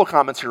look, a couple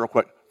comments here real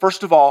quick.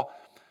 First of all,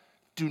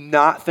 do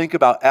not think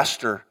about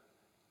Esther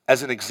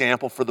as an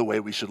example for the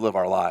way we should live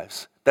our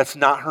lives. That's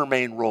not her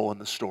main role in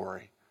the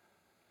story.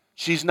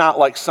 She's not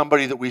like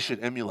somebody that we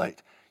should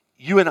emulate.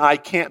 You and I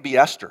can't be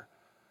Esther.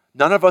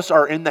 None of us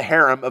are in the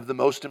harem of the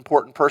most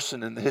important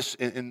person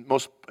in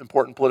most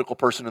important political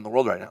person in the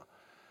world right now.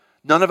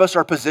 None of us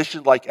are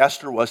positioned like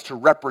Esther was to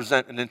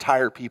represent an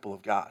entire people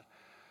of God.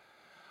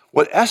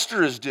 What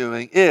Esther is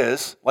doing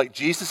is, like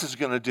Jesus is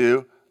going to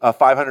do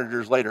 500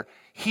 years later,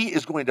 he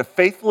is going to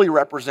faithfully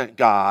represent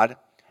God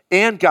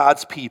and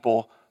God's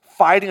people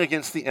fighting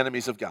against the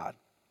enemies of God.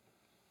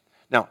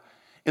 Now,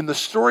 in the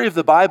story of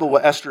the Bible,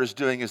 what Esther is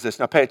doing is this.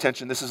 Now, pay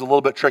attention. This is a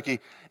little bit tricky,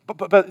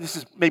 but this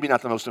is maybe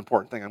not the most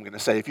important thing I'm going to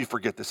say. If you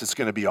forget this, it's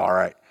going to be all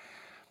right.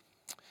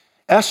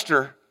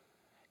 Esther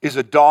is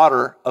a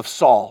daughter of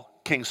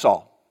Saul, King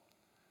Saul.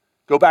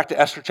 Go back to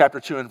Esther chapter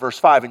 2 and verse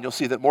 5, and you'll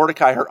see that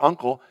Mordecai, her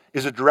uncle,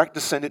 is a direct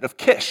descendant of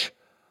Kish,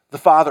 the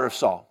father of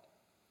Saul.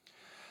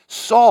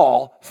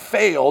 Saul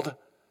failed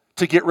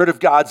to get rid of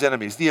God's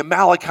enemies. The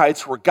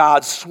Amalekites were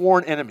God's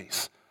sworn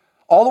enemies.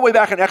 All the way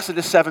back in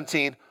Exodus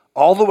 17,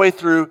 all the way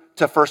through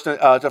to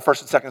 1st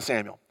and 2nd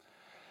Samuel.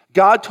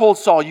 God told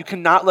Saul, you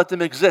cannot let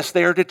them exist.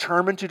 They are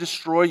determined to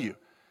destroy you.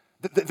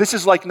 This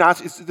is like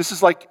Nazis. This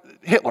is like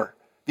Hitler.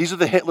 These are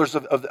the Hitlers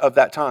of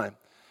that time.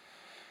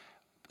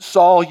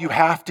 Saul, you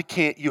have to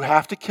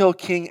kill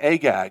King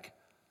Agag,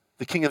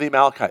 the king of the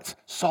Amalekites.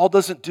 Saul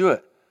doesn't do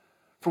it.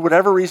 For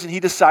whatever reason, he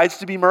decides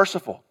to be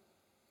merciful,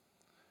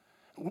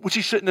 which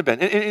he shouldn't have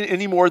been,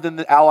 any more than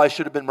the Allies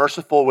should have been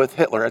merciful with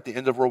Hitler at the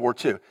end of World War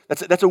II.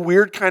 That's a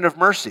weird kind of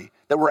mercy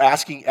that we're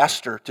asking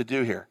Esther to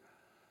do here,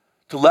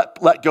 to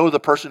let go of the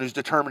person who's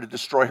determined to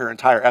destroy her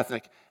entire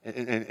ethnic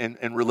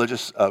and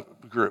religious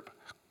group.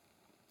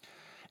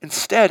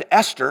 Instead,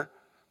 Esther,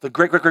 the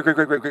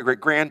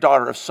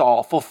great-great-great-great-great-great-granddaughter of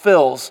Saul,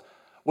 fulfills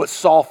what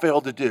Saul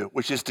failed to do,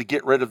 which is to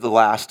get rid of the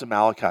last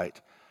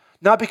Amalekite.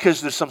 Not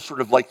because there's some sort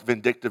of like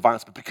vindictive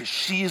violence, but because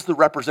she's the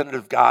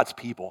representative of God's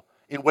people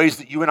in ways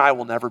that you and I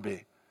will never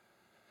be.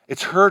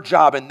 It's her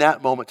job in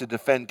that moment to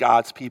defend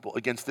God's people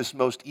against this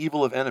most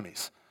evil of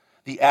enemies,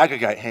 the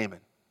Agagite Haman.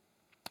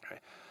 Okay.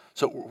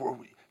 So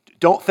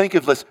don't think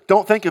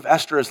of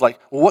Esther as like,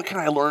 well, what can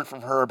I learn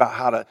from her about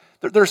how to,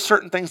 there are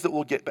certain things that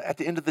we'll get, but at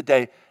the end of the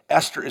day,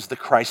 Esther is the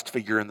Christ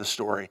figure in the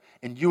story,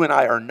 and you and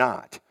I are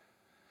not.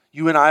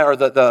 You and I are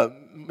the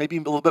maybe a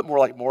little bit more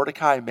like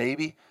Mordecai,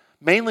 maybe,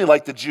 mainly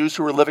like the Jews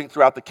who are living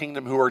throughout the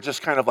kingdom who are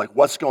just kind of like,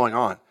 what's going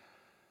on?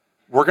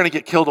 We're going to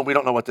get killed and we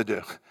don't know what to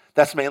do.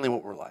 That's mainly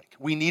what we're like.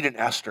 We need an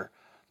Esther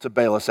to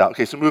bail us out.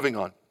 Okay, so moving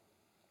on.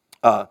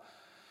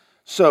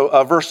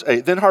 Verse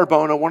 8, then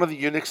Harbona, one of the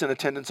eunuchs in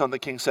attendance on the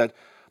king, said,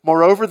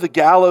 moreover, the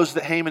gallows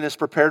that Haman has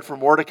prepared for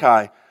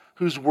Mordecai,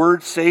 whose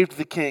word saved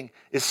the king,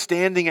 is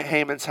standing at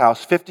Haman's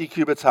house, 50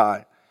 cubits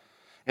high.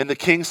 And the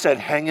king said,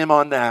 hang him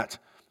on that.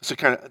 So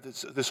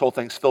this whole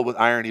thing's filled with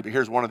irony, but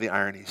here's one of the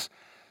ironies.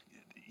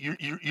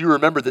 you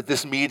remember that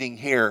this meeting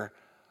here,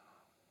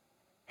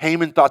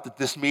 Haman thought that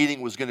this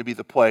meeting was going to be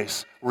the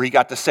place where he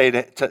got to say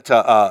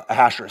to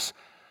Ahasuerus,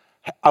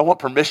 I want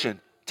permission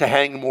to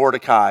hang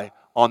Mordecai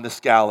on this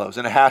gallows.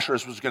 And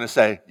Ahasuerus was going to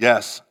say,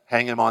 yes,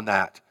 hang him on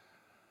that.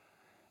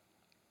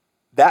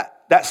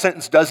 That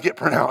sentence does get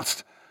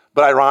pronounced,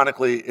 but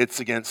ironically, it's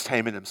against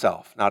Haman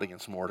himself, not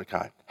against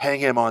Mordecai. Hang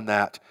him on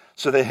that.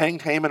 So they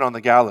hanged Haman on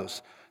the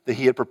gallows that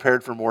he had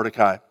prepared for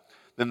Mordecai.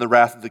 Then the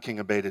wrath of the king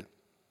abated.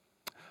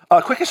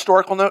 A quick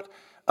historical note.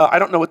 I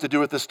don't know what to do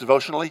with this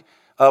devotionally.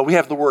 We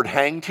have the word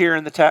hanged here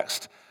in the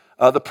text.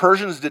 The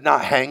Persians did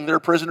not hang their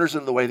prisoners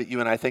in the way that you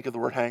and I think of the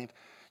word hanged.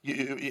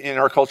 In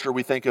our culture,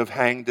 we think of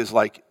hanged as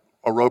like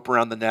a rope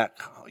around the neck,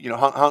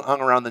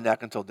 hung around the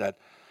neck until dead.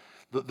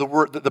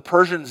 The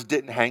Persians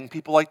didn't hang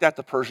people like that.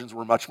 The Persians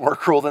were much more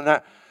cruel than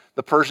that.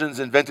 The Persians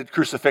invented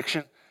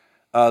crucifixion.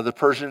 The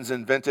Persians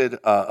invented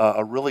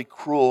a really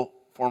cruel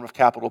form of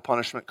capital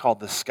punishment called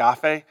the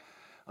scaphe.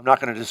 I'm not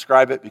going to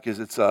describe it because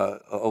it's a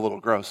little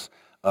gross.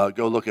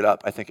 Go look it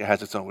up. I think it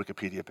has its own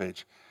Wikipedia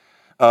page.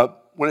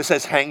 When it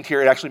says hanged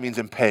here, it actually means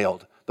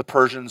impaled. The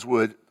Persians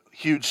would,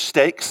 huge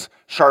stakes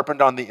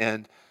sharpened on the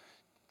end.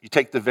 You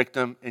take the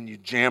victim and you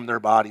jam their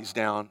bodies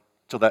down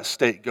till that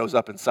stake goes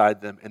up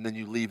inside them, and then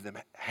you leave them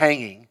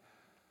hanging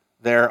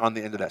there on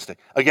the end of that stake.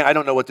 Again, I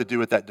don't know what to do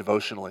with that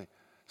devotionally,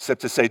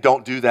 except to say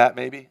don't do that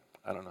maybe.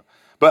 I don't know.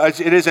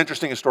 But it is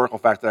interesting historical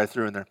fact that I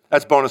threw in there.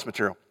 That's bonus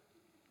material.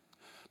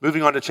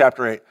 Moving on to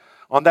chapter 8.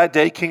 On that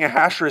day, King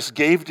Ahasuerus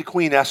gave to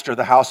Queen Esther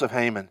the house of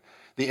Haman,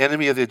 the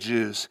enemy of the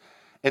Jews.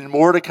 And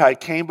Mordecai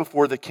came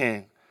before the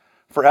king.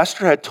 For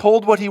Esther had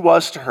told what he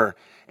was to her.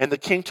 And the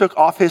king took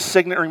off his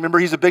signet. Remember,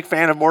 he's a big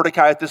fan of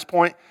Mordecai at this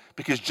point,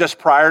 because just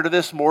prior to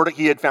this,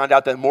 he had found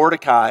out that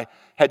Mordecai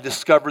had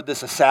discovered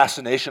this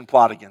assassination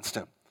plot against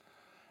him.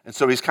 And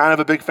so he's kind of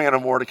a big fan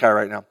of Mordecai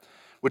right now,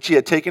 which he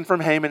had taken from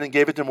Haman and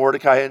gave it to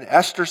Mordecai. And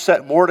Esther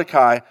set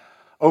Mordecai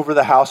over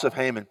the house of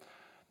Haman.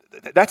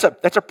 That's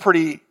a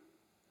pretty,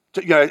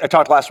 I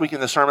talked last week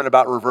in the sermon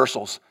about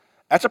reversals.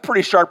 That's a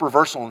pretty sharp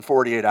reversal in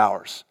 48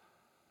 hours.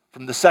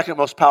 From the second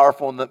most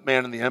powerful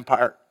man in the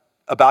empire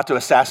about to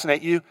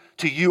assassinate you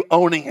to you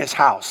owning his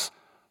house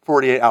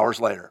 48 hours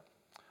later.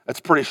 That's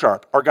pretty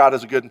sharp. Our God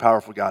is a good and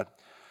powerful God.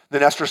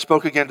 Then Esther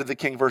spoke again to the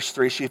king, verse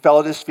 3. She fell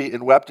at his feet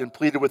and wept and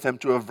pleaded with him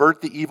to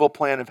avert the evil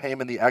plan of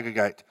Haman the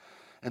Agagite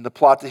and the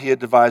plot that he had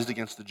devised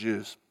against the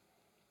Jews.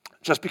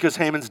 Just because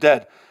Haman's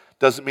dead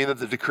doesn't mean that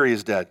the decree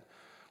is dead.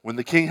 When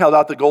the king held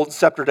out the golden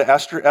scepter to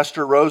Esther,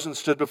 Esther rose and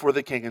stood before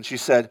the king, and she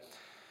said,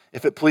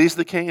 if it please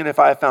the king, and if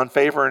I have found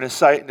favor in his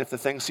sight, and if the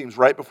thing seems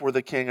right before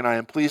the king, and I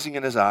am pleasing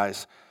in his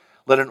eyes,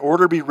 let an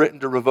order be written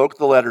to revoke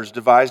the letters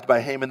devised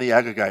by Haman the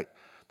Agagite,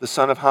 the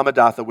son of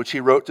Hammedatha, which he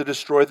wrote to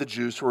destroy the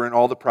Jews who are in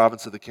all the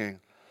province of the king.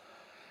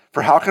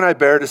 For how can I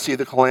bear to see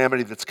the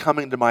calamity that's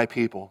coming to my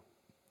people?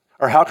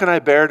 Or how can I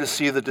bear to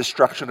see the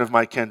destruction of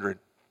my kindred?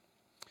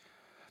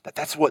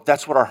 That's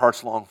what our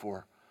hearts long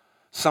for.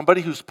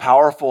 Somebody who's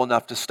powerful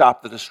enough to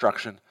stop the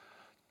destruction,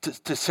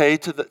 to say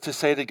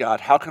to God,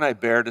 how can I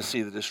bear to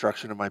see the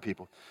destruction of my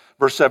people?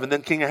 Verse 7,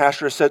 then King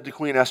Ahasuerus said to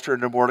Queen Esther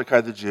and to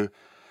Mordecai the Jew,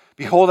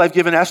 behold, I've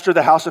given Esther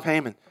the house of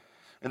Haman,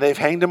 and they've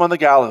hanged him on the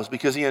gallows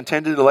because he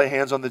intended to lay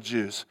hands on the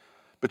Jews.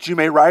 But you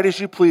may write as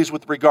you please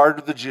with regard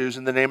to the Jews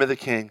in the name of the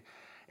king,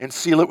 and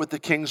seal it with the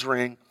king's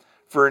ring,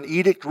 for an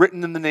edict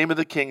written in the name of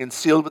the king and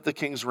sealed with the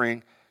king's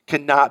ring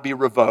cannot be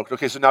revoked.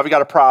 Okay, so now we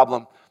got a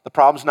problem. The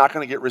problem's not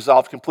going to get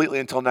resolved completely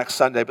until next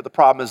Sunday, but the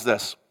problem is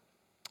this.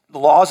 The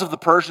laws of the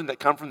Persian that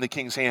come from the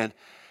king's hand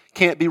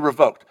can't be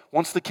revoked.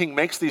 Once the king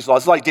makes these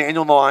laws, it's like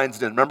Daniel in the lion's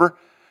den, remember?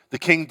 The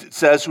king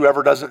says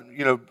whoever doesn't,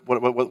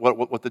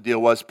 what the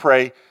deal was,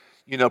 pray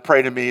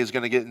to me is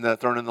going to get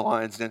thrown in the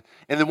lion's den.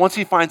 And then once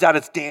he finds out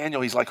it's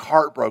Daniel, he's like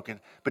heartbroken,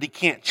 but he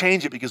can't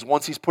change it because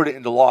once he's put it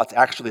into law, it's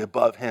actually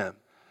above him.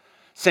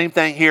 Same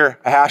thing here.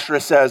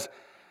 Ahasuerus says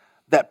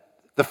that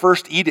the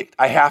first edict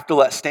I have to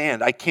let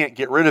stand. I can't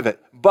get rid of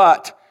it.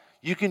 But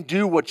you can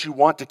do what you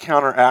want to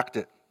counteract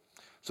it.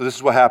 So this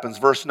is what happens.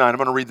 Verse 9, I'm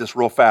going to read this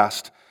real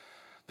fast.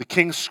 The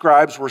king's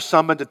scribes were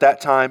summoned at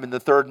that time in the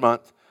third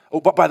month.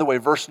 Oh, but by the way,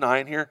 verse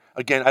 9 here,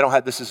 again,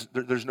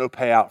 there's no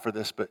payout for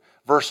this, but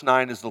verse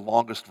 9 is the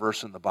longest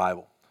verse in the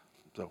Bible.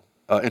 So,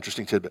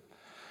 interesting tidbit.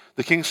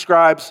 The king's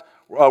scribes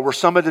were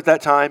summoned at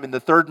that time in the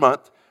third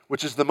month,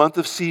 which is the month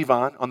of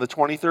Sivan, on the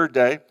 23rd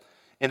day,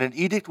 and an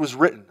edict was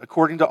written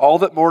according to all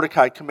that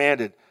Mordecai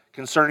commanded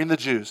concerning the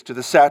Jews, to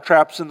the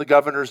satraps and the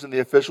governors and the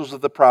officials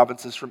of the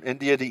provinces from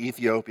India to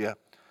Ethiopia,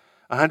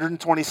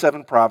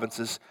 127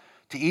 provinces,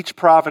 to each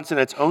province in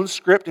its own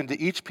script and to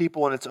each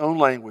people in its own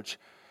language,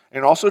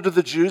 and also to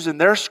the Jews in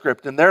their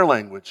script and their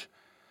language.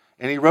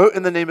 And he wrote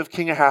in the name of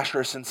King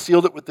Ahasuerus and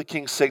sealed it with the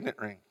king's signet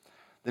ring.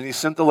 Then he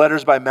sent the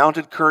letters by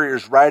mounted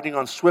couriers riding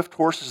on swift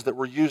horses that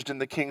were used in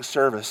the king's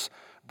service,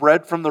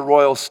 bred from the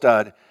royal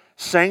stud,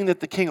 saying that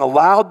the king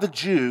allowed the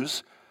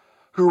Jews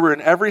who were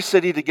in every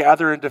city to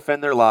gather and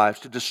defend their lives,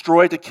 to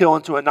destroy, to kill,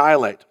 and to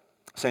annihilate,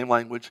 same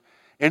language,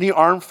 any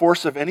armed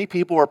force of any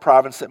people or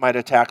province that might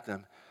attack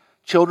them,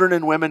 children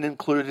and women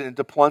included, and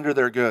to plunder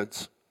their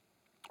goods.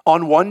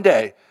 On one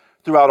day,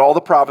 throughout all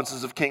the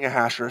provinces of King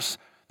Ahasuerus,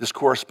 this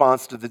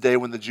corresponds to the day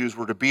when the Jews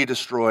were to be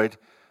destroyed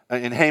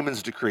in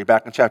Haman's decree,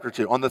 back in chapter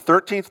 2. On the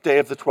 13th day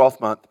of the 12th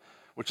month,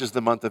 which is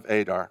the month of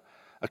Adar,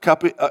 a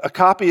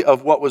copy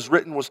of what was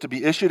written was to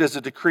be issued as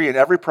a decree in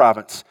every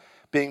province,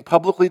 being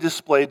publicly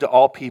displayed to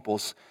all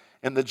peoples,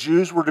 and the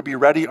Jews were to be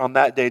ready on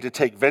that day to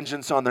take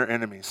vengeance on their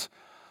enemies.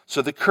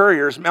 So the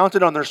couriers,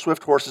 mounted on their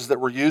swift horses that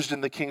were used in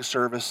the king's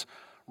service,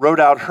 rode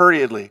out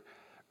hurriedly,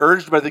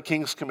 urged by the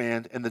king's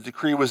command, and the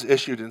decree was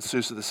issued in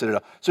Susa the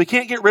citadel. So he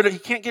can't get rid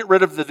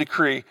of the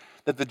decree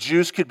that the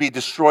Jews could be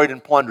destroyed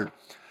and plundered.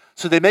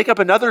 So they make up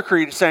another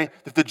decree saying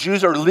that the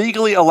Jews are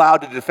legally allowed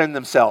to defend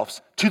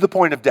themselves to the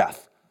point of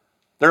death.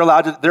 They're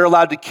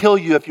allowed to kill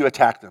you if you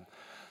attack them.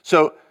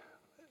 So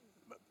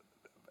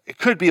it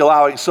could be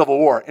allowing civil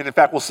war. And in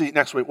fact, we'll see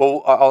next week.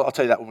 Well, I'll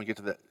tell you that when we get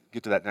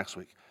to that next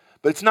week.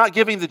 But it's not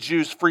giving the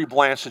Jews free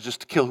blanche to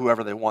just kill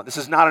whoever they want. This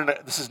is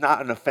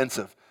not an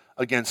offensive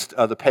against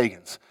the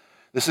pagans.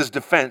 This is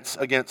defense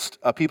against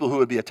people who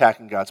would be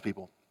attacking God's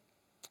people.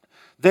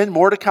 Then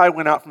Mordecai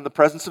went out from the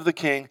presence of the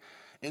king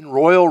in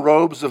royal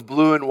robes of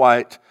blue and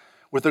white,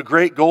 with a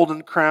great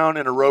golden crown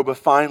and a robe of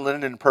fine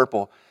linen and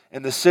purple.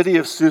 And the city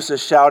of Susa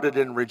shouted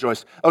and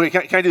rejoiced. Okay,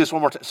 can I do this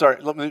one more time?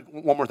 Sorry, one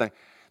more thing.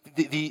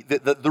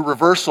 The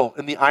reversal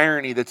and the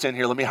irony that's in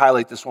here, let me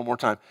highlight this one more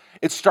time.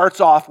 It starts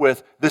off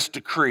with this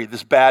decree,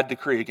 this bad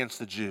decree against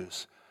the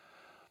Jews.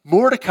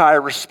 Mordecai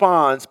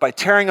responds by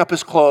tearing up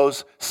his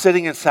clothes,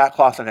 sitting in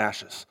sackcloth and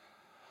ashes.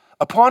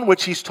 Upon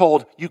which he's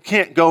told, you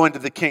can't go into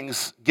the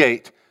king's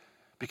gate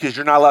because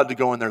you're not allowed to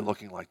go in there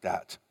looking like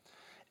that.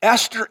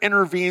 Esther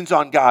intervenes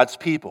on God's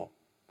people,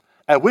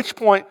 at which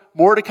point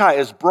Mordecai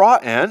is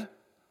brought in,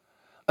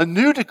 a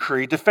new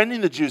decree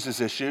defending the Jews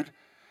is issued,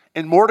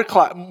 and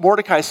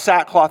Mordecai's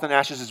sackcloth and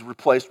ashes is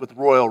replaced with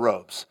royal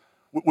robes,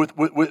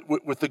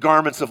 with the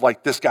garments of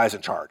like, this guy's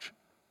in charge,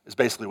 is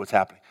basically what's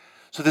happening.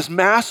 So this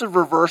massive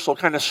reversal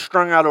kind of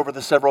strung out over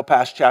the several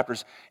past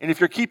chapters. And if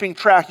you're keeping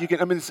track,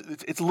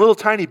 it's little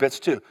tiny bits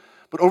too.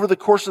 But over the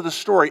course of the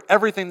story,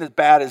 everything that's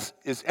bad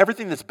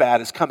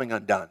is coming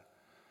undone.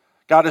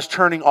 God is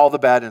turning all the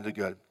bad into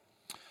good.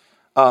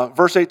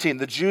 Verse 18,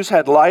 the Jews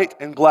had light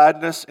and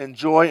gladness and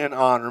joy and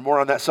honor. More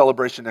on that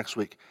celebration next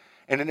week.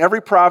 And in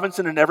every province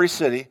and in every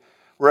city,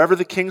 wherever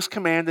the king's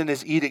command and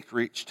his edict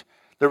reached,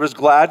 there was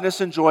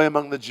gladness and joy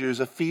among the Jews,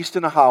 a feast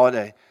and a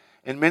holiday.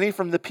 And many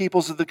from the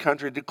peoples of the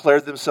country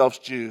declared themselves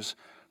Jews,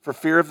 for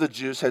fear of the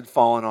Jews had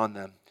fallen on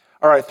them.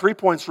 All right, 3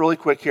 points really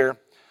quick here.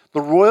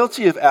 The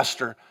royalty of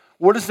Esther,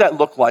 what does that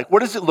look like? What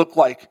does it look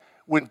like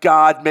when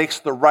God makes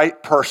the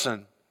right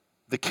person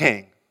the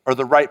king or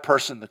the right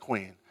person the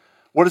queen?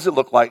 What does it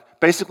look like?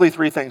 Basically,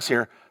 3 things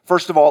here.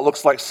 First of all, it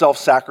looks like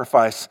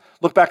self-sacrifice.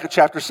 Look back at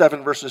chapter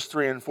 7, verses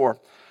 3 and 4.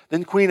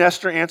 Then Queen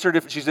Esther answered,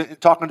 if she's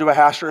talking to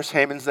Ahasuerus,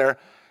 Haman's there,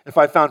 if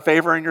I found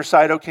favor in your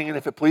sight, O king, and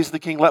if it please the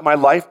king, let my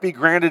life be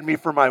granted me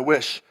for my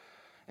wish,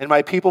 and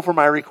my people for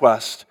my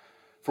request.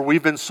 For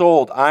we've been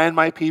sold, I and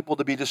my people,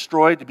 to be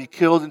destroyed, to be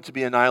killed, and to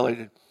be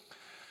annihilated.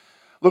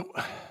 Look,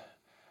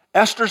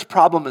 Esther's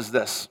problem is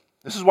this.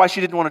 This is why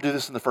she didn't want to do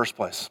this in the first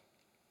place.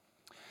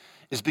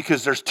 Is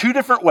because there's 2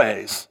 different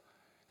ways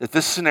that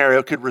this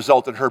scenario could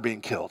result in her being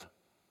killed.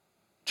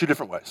 2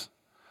 different ways.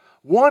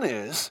 One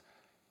is,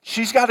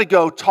 she's got to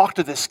go talk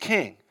to this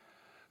king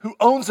who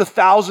owns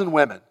 1,000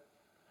 women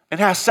and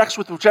has sex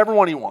with whichever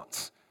one he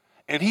wants.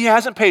 And he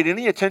hasn't paid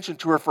any attention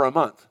to her for a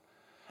month.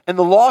 And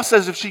the law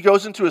says if she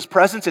goes into his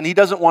presence and he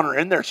doesn't want her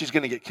in there, she's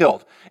going to get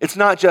killed. It's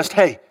not just,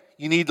 hey,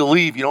 you need to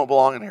leave, you don't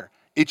belong in here.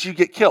 It's you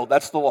get killed,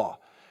 that's the law.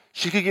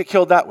 She could get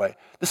killed that way.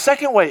 The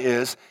second way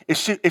is,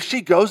 if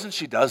she goes and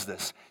she does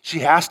this, she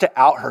has to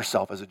out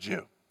herself as a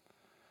Jew.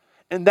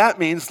 And that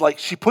means like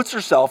she puts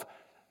herself,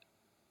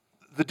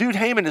 the dude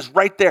Haman is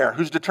right there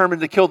who's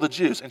determined to kill the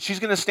Jews. And she's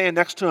going to stand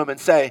next to him and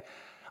say,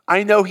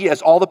 I know he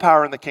has all the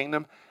power in the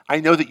kingdom.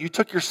 I know that you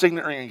took your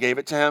signet ring and gave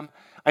it to him.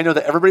 I know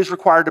that everybody's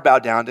required to bow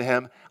down to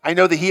him. I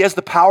know that he has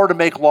the power to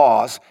make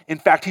laws. In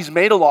fact, he's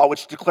made a law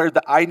which declared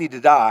that I need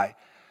to die.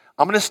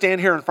 I'm going to stand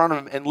here in front of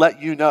him and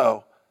let you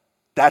know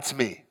that's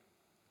me.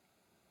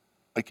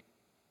 Like,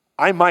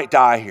 I might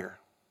die here.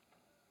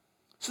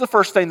 This is the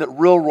first thing that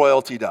real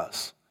royalty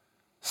does.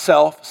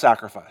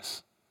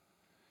 Self-sacrifice.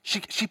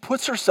 She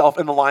puts herself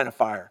in the line of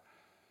fire.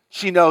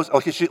 She knows,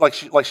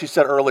 like she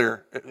said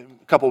earlier,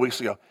 a couple of weeks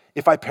ago,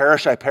 if I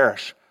perish, I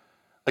perish.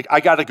 Like, I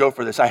got to go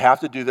for this. I have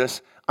to do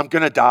this. I'm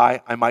going to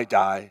die. I might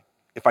die.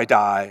 If I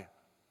die,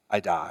 I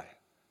die.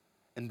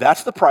 And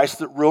that's the price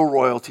that real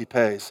royalty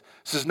pays.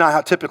 This is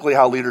not typically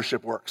how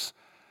leadership works.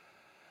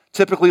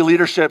 Typically,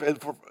 leadership,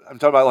 I'm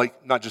talking about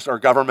like not just our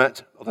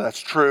government, although that's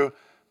true,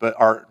 but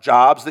our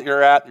jobs that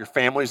you're at, your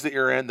families that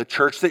you're in, the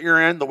church that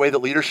you're in. The way that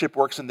leadership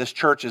works in this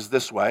church is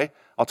this way.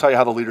 I'll tell you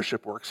how the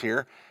leadership works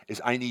here, is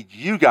I need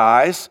you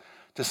guys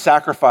to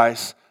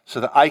sacrifice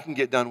so that I can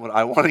get done what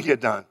I want to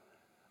get done.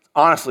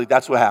 Honestly,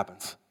 that's what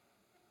happens.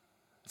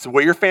 It's the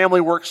way your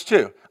family works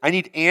too. I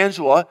need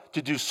Angela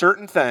to do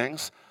certain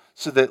things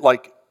so that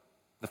like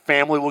the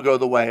family will go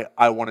the way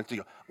I want it to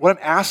go. What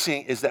I'm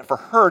asking is that for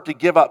her to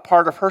give up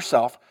part of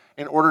herself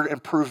in order to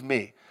improve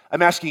me.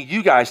 I'm asking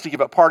you guys to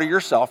give up part of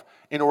yourself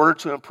in order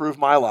to improve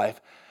my life.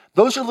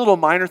 Those are little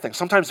minor things.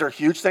 Sometimes they're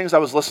huge things. I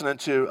was listening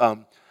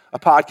to a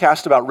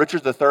podcast about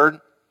Richard III.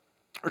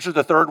 Richard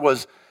III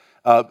was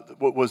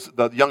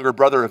the younger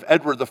brother of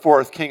Edward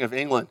IV, King of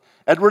England.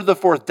 Edward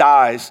IV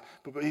dies,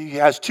 but he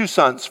has two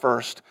sons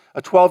first,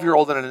 a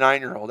 12-year-old and a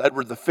 9-year-old.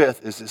 Edward V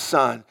is his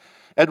son.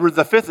 Edward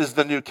V is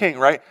the new king,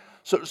 right?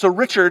 So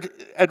Richard,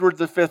 Edward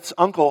V's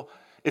uncle,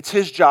 it's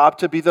his job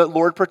to be the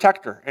Lord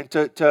Protector and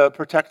to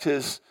protect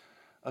his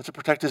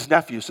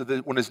nephew, so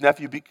that when his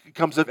nephew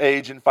becomes of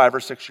age in 5 or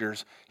 6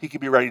 years, he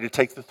can be ready to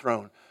take the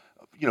throne,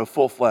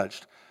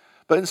 full-fledged.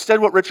 But instead,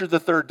 what Richard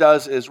III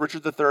does is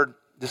Richard III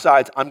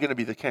decides, I'm going to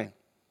be the king.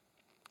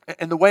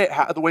 And the way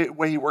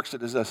he works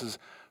it is this: is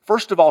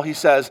first of all, he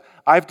says,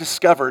 I've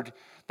discovered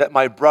that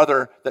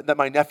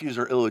my nephews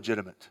are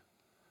illegitimate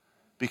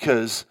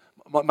because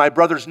my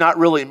brother's not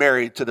really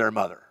married to their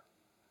mother.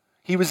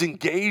 He was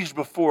engaged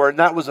before, and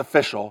that was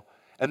official,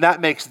 and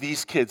that makes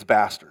these kids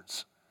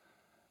bastards.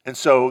 And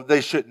so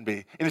they shouldn't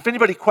be. And if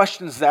anybody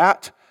questions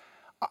that,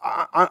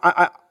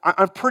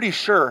 I'm pretty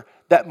sure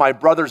that my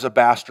brother's a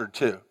bastard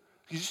too.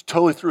 He just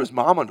totally threw his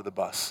mom under the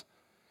bus.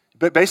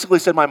 But basically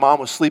said my mom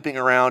was sleeping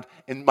around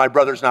and my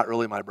brother's not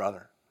really my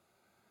brother.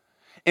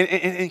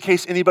 In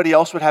case anybody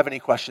else would have any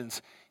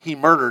questions, he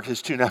murdered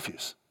his 2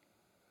 nephews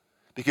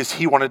because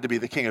he wanted to be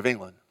the King of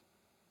England.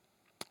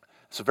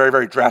 It's a very,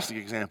 very drastic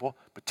example,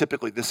 but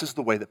typically this is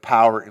the way that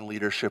power and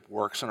leadership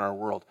works in our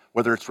world,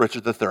 whether it's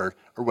Richard III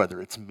or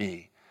whether it's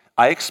me.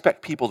 I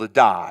expect people to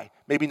die,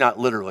 maybe not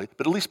literally,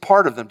 but at least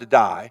part of them to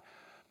die.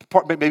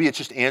 Maybe it's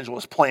just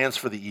Angela's plans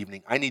for the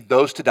evening. I need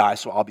those to die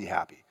so I'll be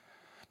happy.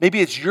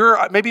 Maybe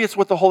it's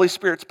what the Holy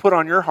Spirit's put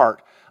on your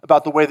heart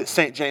about the way that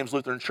St. James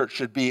Lutheran Church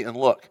should be and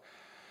look.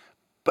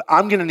 But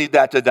I'm going to need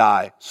that to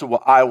die so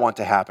what I want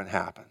to happen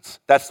happens.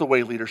 That's the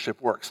way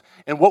leadership works.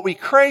 And what we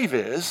crave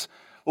is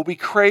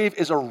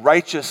a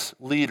righteous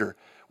leader.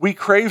 We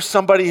crave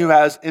somebody who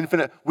has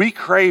we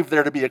crave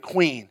there to be a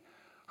queen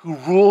who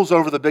rules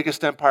over the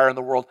biggest empire in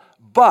the world,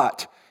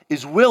 but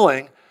is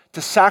willing to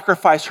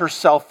sacrifice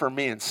herself for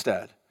me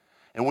instead.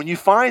 And when you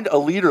find a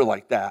leader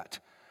like that,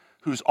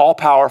 who's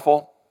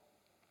all-powerful,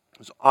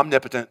 who's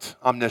omnipotent,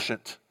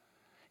 omniscient,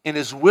 and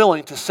is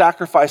willing to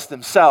sacrifice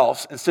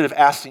themselves instead of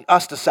asking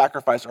us to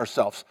sacrifice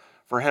ourselves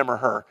for him or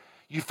her,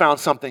 you found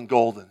something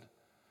golden.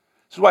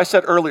 This is why I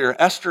said earlier,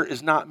 Esther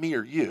is not me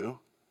or you.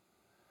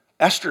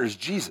 Esther is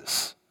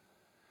Jesus.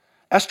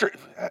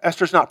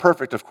 Esther's not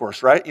perfect, of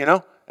course, right?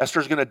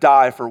 Esther's going to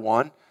die for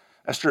one.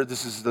 Esther,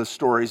 the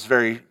story is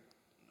very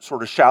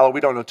sort of shallow.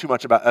 We don't know too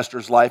much about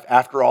Esther's life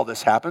after all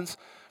this happens,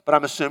 but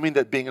I'm assuming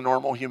that being a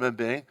normal human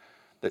being,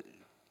 that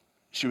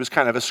she was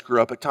kind of a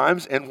screw-up at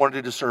times and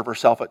wanted to serve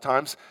herself at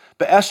times.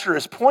 But Esther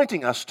is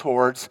pointing us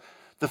towards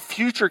the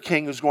future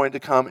king who's going to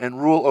come and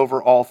rule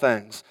over all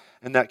things,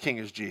 and that king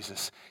is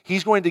Jesus.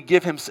 He's going to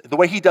give him, the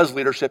way he does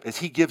leadership is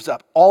he gives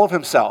up all of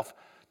himself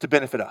to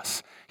benefit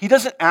us. He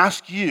doesn't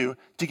ask you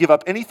to give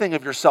up anything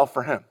of yourself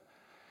for him.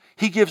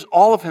 He gives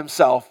all of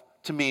himself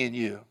to me and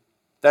you.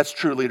 That's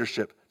true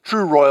leadership.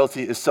 True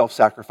royalty is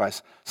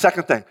self-sacrifice.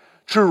 Second thing,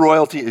 true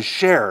royalty is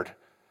shared.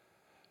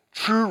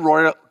 True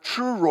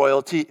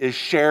royalty is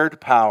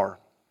shared power.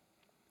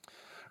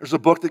 There's a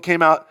book that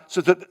came out,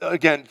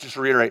 again, just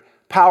to reiterate,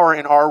 power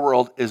in our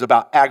world is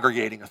about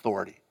aggregating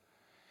authority.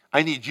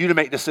 I need you to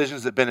make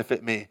decisions that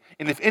benefit me.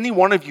 And if any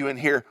one of you in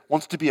here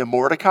wants to be a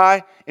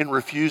Mordecai and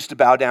refuse to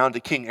bow down to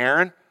King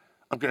Aaron,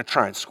 I'm going to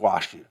try and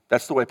squash you.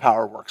 That's the way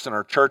power works in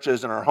our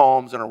churches, in our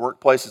homes, in our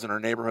workplaces, in our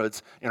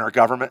neighborhoods, in our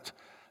government.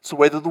 It's the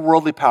way that the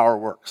worldly power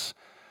works.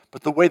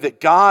 But the way that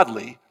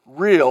godly,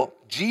 real,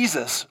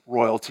 Jesus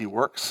royalty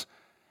works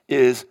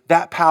is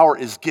that power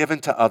is given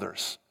to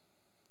others.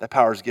 That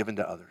power is given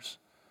to others.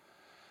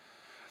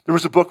 There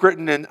was a book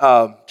written in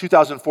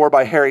 2004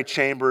 by Harry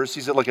Chambers.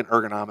 He's like an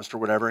ergonomist or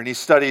whatever, and he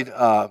studied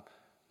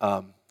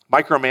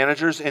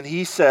micromanagers, and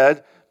he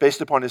said,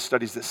 based upon his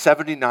studies, that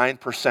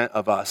 79%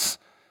 of us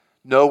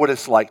know what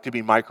it's like to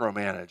be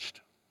micromanaged,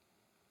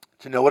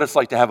 to know what it's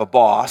like to have a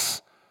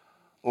boss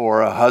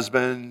or a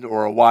husband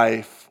or a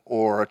wife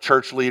or a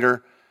church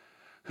leader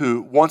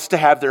who wants to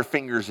have their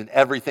fingers in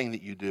everything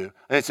that you do.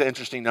 And it's an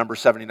interesting number,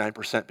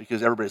 79%,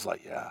 because everybody's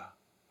like, yeah,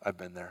 I've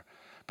been there.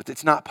 But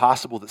it's not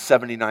possible that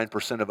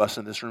 79% of us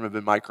in this room have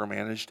been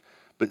micromanaged,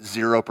 but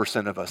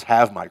 0% of us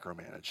have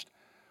micromanaged.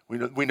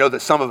 We know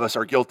that some of us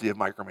are guilty of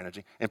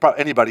micromanaging, and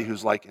probably anybody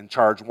who's like in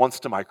charge wants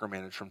to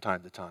micromanage from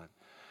time to time.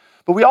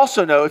 But we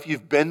also know if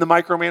you've been the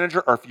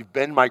micromanager or if you've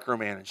been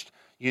micromanaged,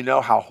 you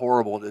know how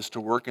horrible it is to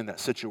work in that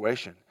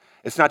situation.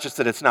 It's not just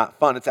that it's not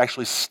fun, it's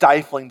actually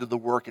stifling to the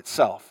work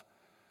itself.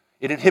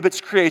 It inhibits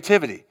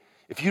creativity.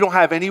 If you don't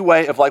have any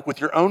way of, like,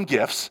 with your own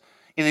gifts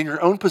and in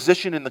your own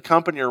position in the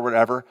company or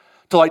whatever,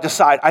 to like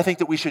decide, I think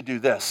that we should do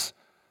this,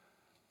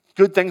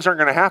 good things aren't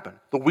going to happen.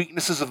 The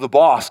weaknesses of the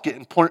boss get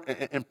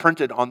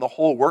imprinted on the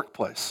whole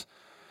workplace.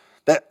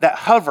 That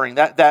hovering,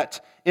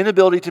 that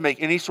inability to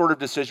make any sort of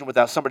decision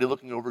without somebody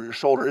looking over your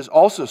shoulder is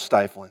also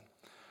stifling.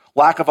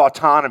 Lack of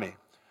autonomy.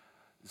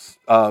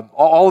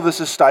 All of this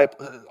is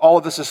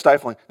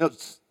stifling. A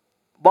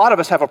lot of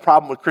us have a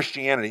problem with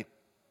Christianity.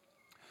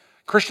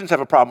 Christians have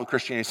a problem with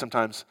Christianity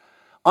sometimes.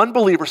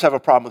 Unbelievers have a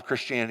problem with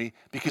Christianity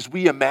because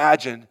we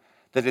imagine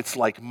that it's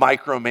like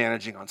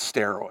micromanaging on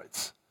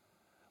steroids.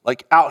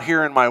 Like out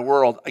here in my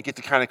world, I get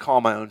to kind of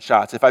call my own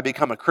shots. If I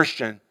become a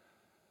Christian,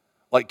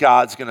 like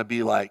God's going to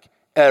be like,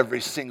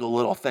 every single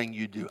little thing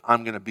you do,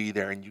 I'm going to be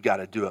there and you got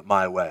to do it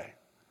my way.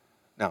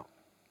 Now,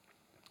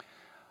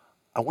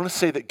 I want to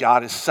say that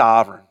God is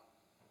sovereign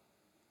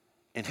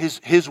and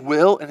his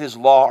will and his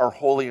law are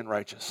holy and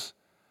righteous.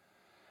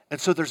 And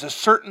so there's a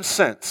certain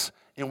sense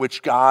in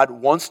which God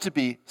wants to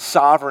be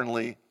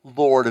sovereignly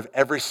Lord of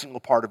every single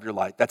part of your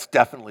life. That's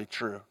definitely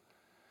true.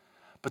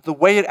 But the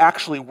way it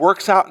actually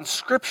works out in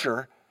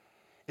Scripture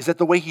is that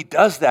the way he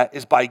does that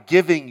is by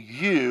giving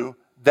you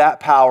that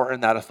power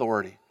and that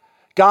authority.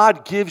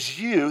 God gives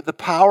you the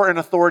power and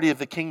authority of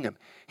the kingdom.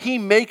 He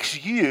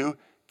makes you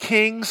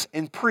kings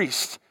and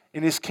priests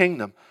in his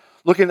kingdom.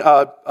 Look in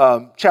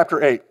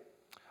chapter 8.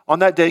 On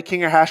that day,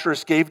 King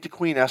Ahasuerus gave to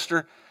Queen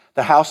Esther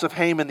the house of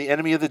Haman, the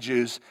enemy of the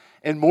Jews,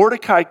 and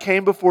Mordecai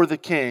came before the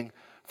king,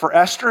 for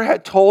Esther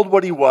had told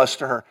what he was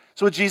to her.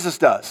 So what Jesus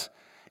does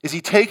is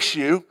he takes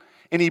you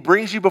and he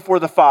brings you before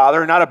the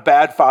Father, not a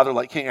bad father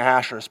like King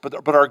Ahasuerus,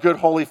 but our good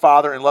holy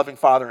Father and loving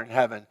Father in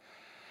heaven.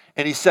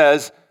 And he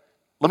says,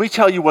 let me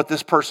tell you what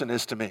this person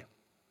is to me.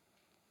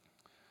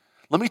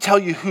 Let me tell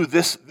you who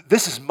this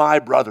is my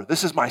brother,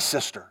 this is my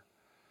sister.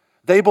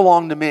 They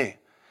belong to me.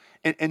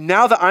 And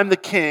now that I'm the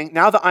king,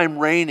 now that I'm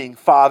reigning,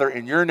 Father,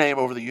 in your name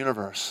over the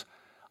universe,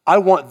 I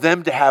want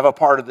them to have a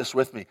part of this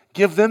with me.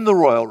 Give them the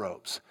royal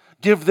robes.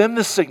 Give them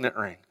the signet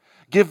ring.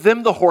 Give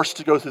them the horse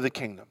to go through the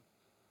kingdom.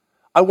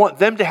 I want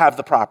them to have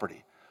the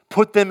property.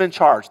 Put them in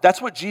charge.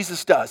 That's what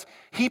Jesus does.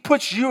 He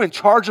puts you in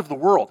charge of the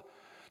world.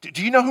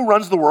 Do you know who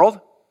runs the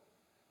world?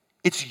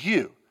 It's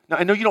you. Now,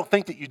 I know you don't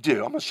think that you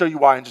do. I'm going to show you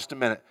why in just a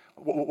minute,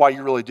 why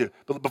you really do.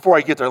 But before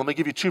I get there, let me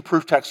give you 2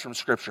 proof texts from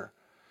Scripture.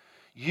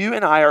 You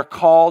and I are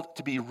called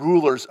to be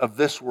rulers of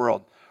this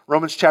world.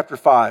 Romans chapter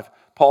 5,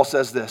 Paul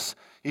says this.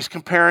 He's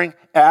comparing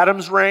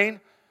Adam's reign,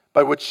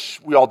 by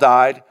which we all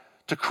died,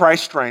 to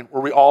Christ's reign,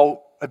 where we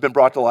all have been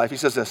brought to life. He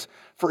says this,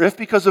 for if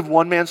because of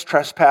one man's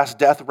trespass,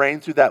 death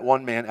reigned through that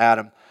one man,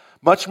 Adam,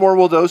 much more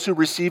will those who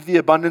receive the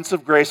abundance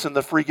of grace and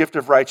the free gift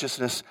of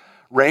righteousness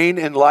reign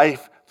in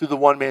life through the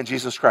one man,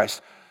 Jesus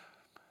Christ.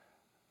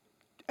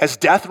 As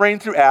death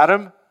reigned through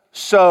Adam,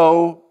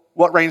 so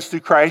what reigns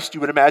through Christ?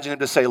 You would imagine him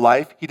to say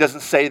life. He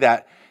doesn't say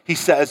that. He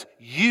says,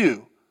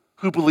 you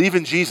who believe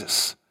in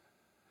Jesus,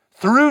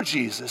 through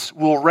Jesus,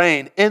 will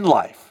reign in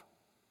life.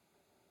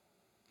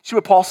 See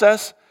what Paul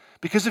says?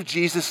 Because of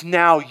Jesus,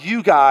 now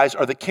you guys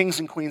are the kings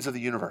and queens of the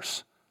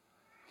universe.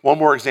 One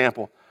more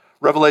example.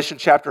 Revelation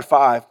chapter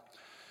 5.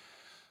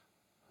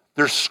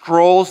 There's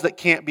scrolls that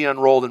can't be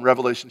unrolled in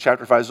Revelation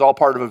chapter 5. It's all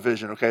part of a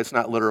vision, okay? It's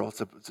not literal.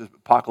 It's an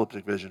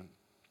apocalyptic vision.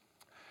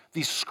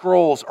 These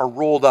scrolls are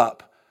rolled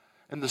up.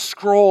 And the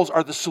scrolls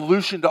are the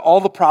solution to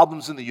all the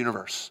problems in the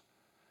universe.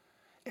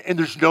 And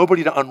there's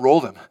nobody to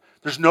unroll them.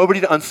 There's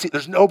nobody to unseal.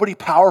 There's nobody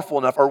powerful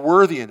enough or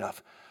worthy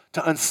enough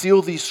to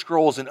unseal these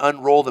scrolls and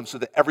unroll them so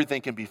that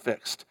everything can be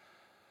fixed.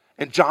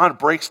 And John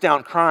breaks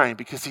down crying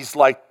because he's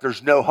like,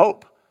 there's no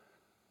hope.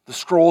 The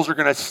scrolls are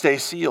going to stay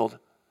sealed.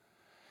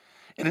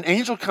 And an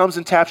angel comes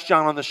and taps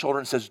John on the shoulder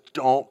and says,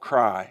 don't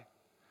cry,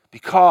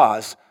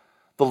 because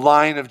the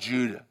Lion of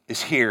Judah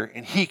is here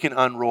and he can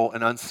unroll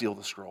and unseal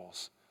the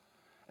scrolls.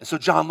 And so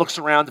John looks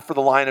around for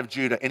the Lion of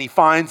Judah and he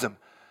finds him.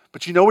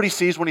 But you know what he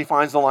sees when he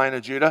finds the Lion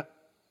of Judah?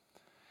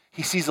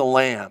 He sees a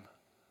lamb,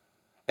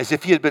 as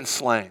if he had been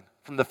slain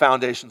from the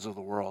foundations of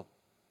the world.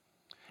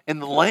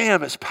 And the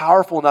lamb is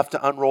powerful enough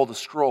to unroll the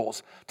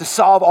scrolls, to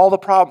solve all the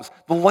problems.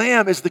 The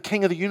lamb is the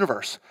king of the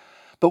universe.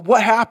 But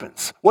what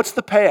happens? What's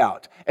the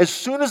payout? As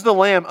soon as the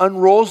lamb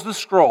unrolls the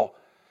scroll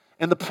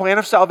and the plan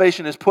of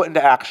salvation is put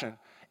into action,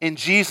 and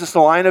Jesus, the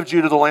Lion of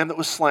Judah, the lamb that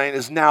was slain,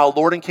 is now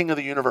Lord and King of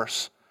the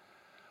universe,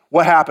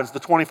 what happens? The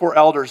 24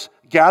 elders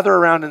gather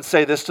around and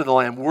say this to the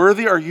Lamb,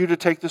 worthy are you to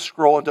take the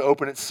scroll and to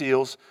open its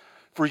seals,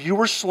 for you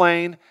were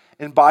slain,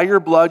 and by your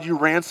blood you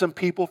ransomed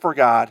people for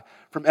God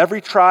from every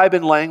tribe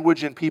and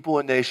language and people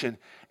and nation,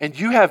 and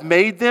you have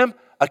made them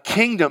a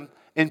kingdom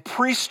and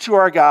priests to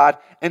our God,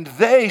 and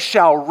they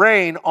shall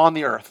reign on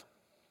the earth.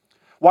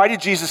 Why did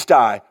Jesus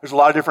die? There's a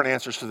lot of different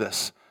answers to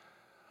this.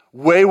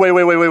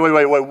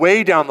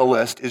 Way down the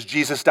list is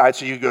Jesus died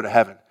so you could go to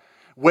heaven.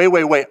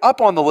 Way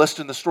up on the list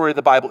in the story of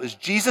the Bible is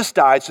Jesus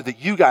died so that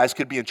you guys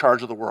could be in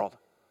charge of the world.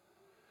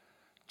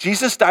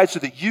 Jesus died so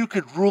that you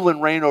could rule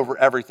and reign over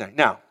everything.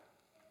 Now,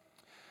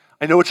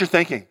 I know what you're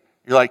thinking.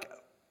 You're like,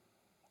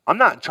 I'm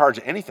not in charge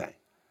of anything.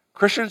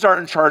 Christians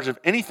aren't in charge of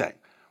anything.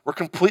 We're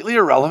completely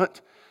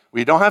irrelevant.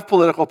 We don't have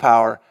political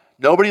power.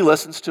 Nobody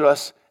listens to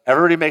us.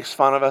 Everybody makes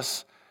fun of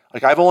us.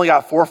 Like, I've only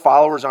got 4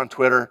 followers on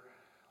Twitter.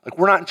 Like,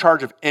 we're not in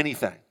charge of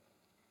anything.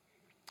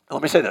 And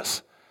let me say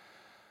this.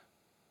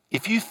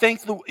 If you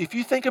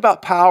think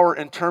about power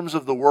in terms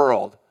of the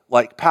world,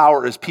 like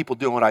power is people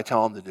doing what I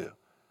tell them to do,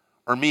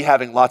 or me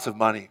having lots of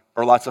money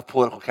or lots of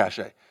political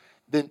cachet,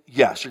 then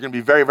yes, you're going to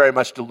be very, very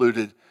much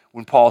deluded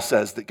when Paul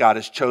says that God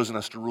has chosen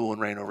us to rule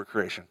and reign over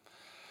creation.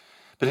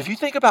 But if you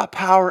think about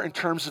power in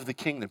terms of the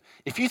kingdom,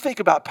 if you think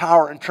about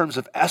power in terms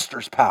of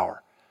Esther's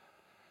power,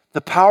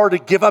 the power to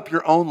give up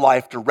your own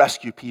life to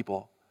rescue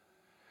people,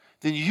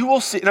 then you will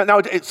see.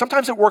 Now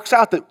sometimes it works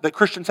out that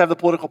Christians have the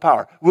political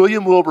power.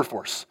 William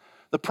Wilberforce,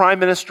 the Prime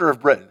Minister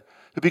of Britain,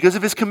 who because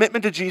of his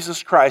commitment to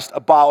Jesus Christ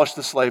abolished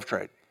the slave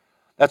trade.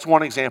 That's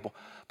one example.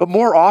 But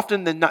more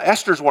often than not,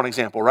 Esther's one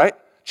example, right?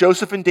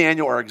 Joseph and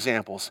Daniel are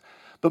examples.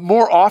 But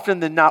more often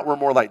than not, we're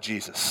more like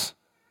Jesus.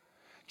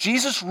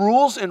 Jesus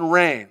rules and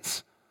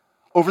reigns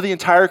over the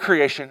entire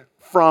creation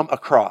from a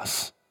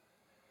cross.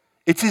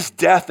 It's his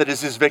death that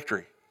is his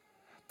victory.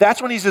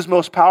 That's when he's his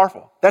most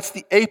powerful. That's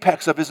the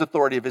apex of his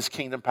authority, of his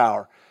kingdom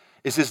power,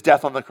 is his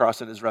death on the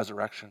cross and his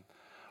resurrection.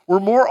 We're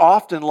more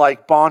often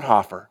like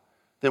Bonhoeffer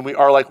than we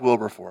are like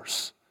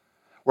Wilberforce,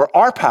 where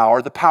our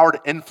power, the power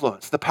to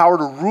influence, the power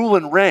to rule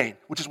and reign,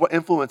 which is what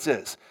influence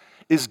is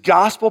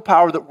gospel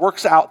power that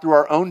works out through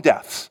our own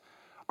deaths,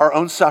 our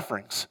own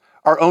sufferings,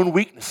 our own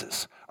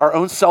weaknesses, our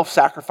own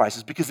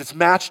self-sacrifices, because it's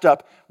matched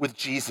up with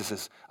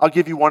Jesus's. I'll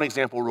give you one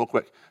example real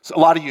quick. So a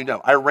lot of you know,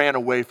 I ran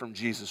away from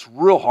Jesus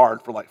real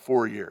hard for like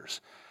 4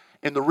 years.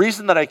 And the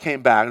reason that I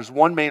came back, there's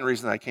one main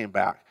reason that I came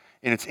back,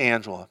 and it's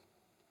Angela.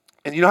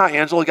 And you know how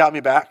Angela got me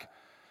back?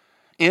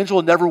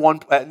 Angela never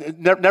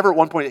at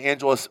one point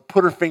Angela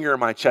put her finger in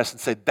my chest and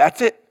said,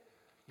 "That's it.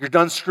 You're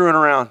done screwing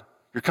around.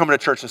 You're coming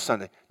to church this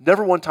Sunday."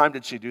 Never one time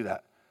did she do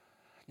that.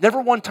 Never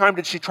one time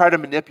did she try to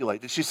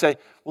manipulate. Did she say,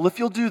 "Well, if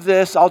you'll do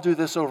this, I'll do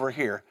this over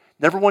here"?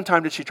 Never one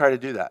time did she try to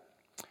do that.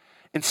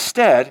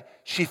 Instead,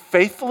 she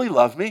faithfully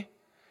loved me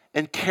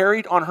and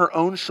carried on her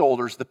own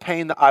shoulders the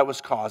pain that I was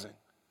causing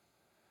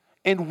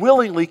and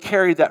willingly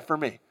carried that for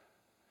me.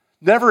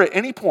 Never at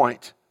any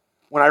point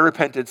when I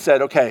repented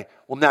said, "Okay,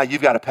 well now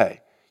you've got to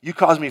pay. You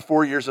caused me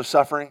 4 years of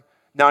suffering.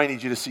 Now I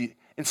need you to see."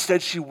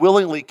 Instead, she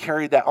willingly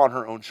carried that on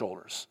her own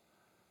shoulders.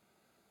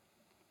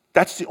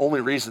 That's the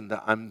only reason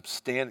that I'm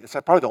standing. It's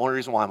probably the only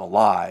reason why I'm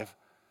alive.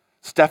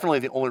 It's definitely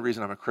the only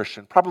reason I'm a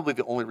Christian. Probably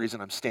the only reason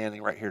I'm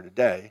standing right here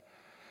today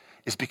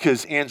is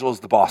because Angela's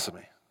the boss of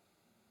me.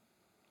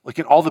 Like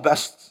in all the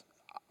best,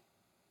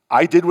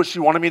 I did what she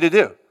wanted me to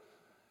do.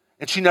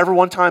 And she never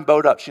one time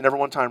bowed up. She never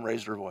one time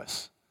raised her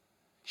voice.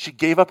 She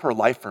gave up her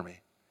life for me.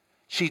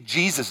 She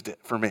Jesus'd it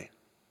for me.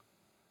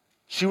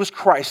 She was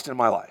Christ in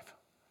my life.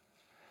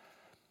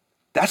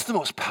 That's the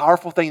most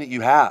powerful thing that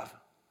you have.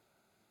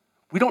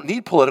 We don't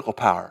need political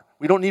power.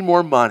 We don't need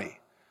more money.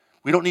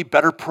 We don't need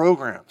better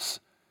programs.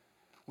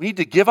 We need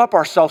to give up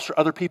ourselves for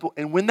other people.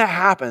 And when that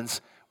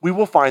happens, we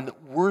will find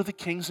that we're the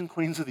kings and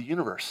queens of the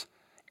universe.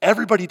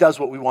 Everybody does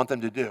what we want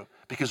them to do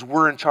because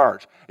we're in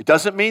charge. It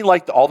doesn't mean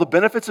like all the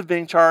benefits of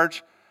being in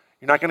charge.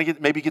 You're not going to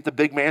maybe get the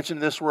big mansion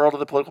in this world or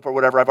the political or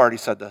whatever. I've already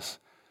said this.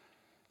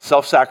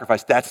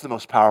 Self-sacrifice, that's the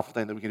most powerful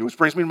thing that we can do. Which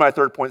brings me to my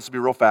third point. This will be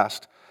real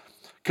fast.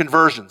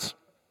 Conversions.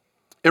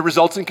 It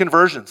results in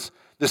conversions.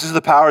 This is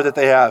the power that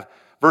they have.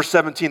 Verse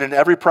 17, in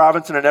every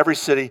province and in every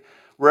city,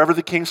 wherever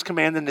the king's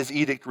command and his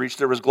edict reached,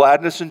 there was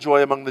gladness and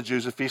joy among the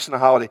Jews, a feast and a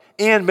holiday.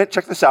 And,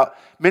 check this out,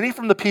 many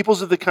from the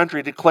peoples of the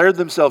country declared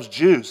themselves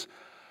Jews,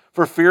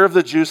 for fear of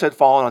the Jews had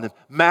fallen on them.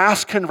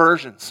 Mass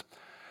conversions.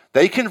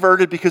 They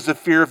converted because of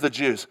fear of the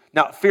Jews.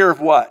 Now, fear of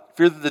what?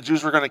 Fear that the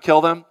Jews were going to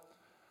kill them?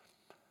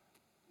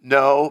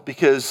 No,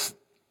 because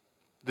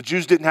the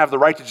Jews didn't have the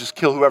right to just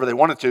kill whoever they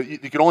wanted to. You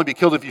could only be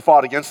killed if you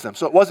fought against them.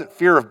 So it wasn't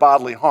fear of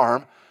bodily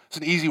harm. It's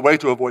an easy way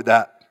to avoid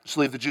that. Just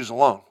leave the Jews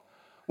alone.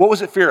 What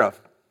was it fear of?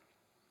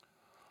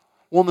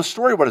 Well, in the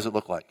story, what does it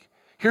look like?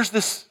 Here's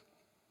this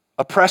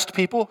oppressed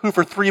people who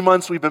for 3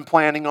 months we've been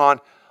planning on,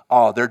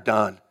 oh, they're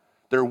done.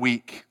 They're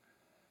weak.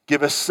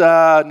 Give us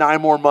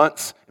 9 more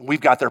months, and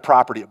we've got their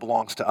property. It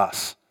belongs to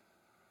us.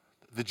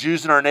 The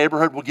Jews in our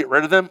neighborhood, we'll get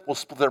rid of them. We'll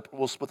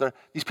split their.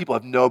 These people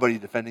have nobody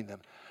defending them.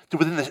 So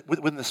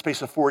within the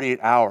space of 48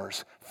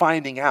 hours,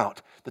 finding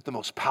out that the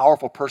most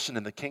powerful person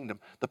in the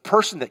kingdom, the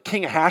person that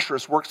King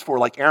Ahasuerus works for,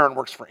 like Aaron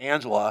works for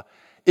Angela,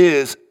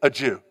 is a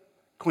Jew,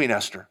 Queen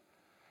Esther.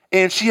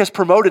 And she has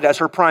promoted as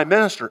her prime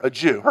minister a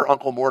Jew, her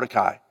uncle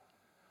Mordecai.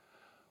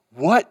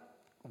 What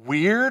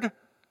weird,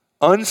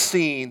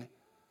 unseen,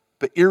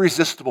 but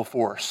irresistible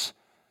force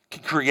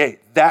can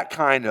create that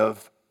kind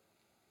of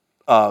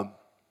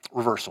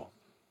reversal?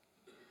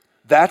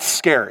 That's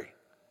scary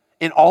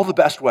in all the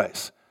best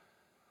ways.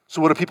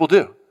 So what do people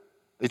do?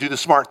 They do the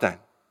smart thing.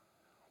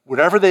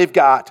 Whatever they've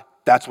got,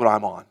 that's what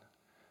I'm on.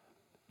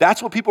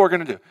 That's what people are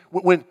going to do.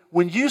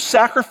 When you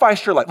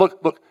sacrifice your life,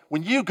 look,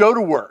 when you go to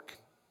work,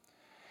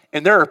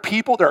 and there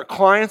are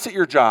clients at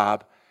your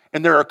job,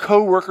 and there are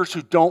coworkers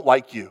who don't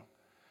like you,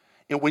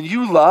 and when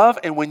you love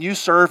and when you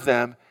serve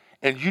them,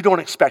 and you don't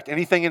expect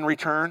anything in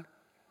return,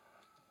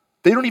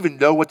 they don't even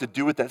know what to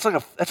do with that.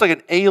 It's like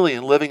an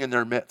alien living in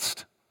their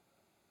midst.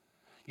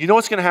 You know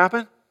what's going to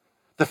happen?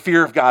 The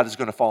fear of God is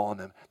going to fall on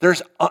them.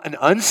 There's an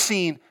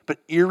unseen but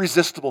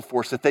irresistible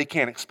force that they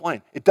can't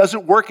explain. It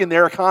doesn't work in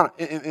their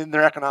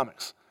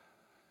economics.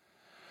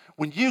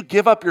 When you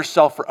give up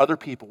yourself for other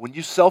people, when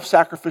you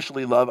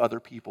self-sacrificially love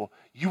other people,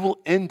 you will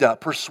end up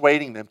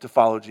persuading them to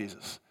follow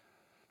Jesus.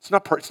 It's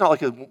not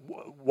like a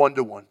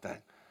one-to-one thing.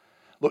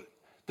 Look,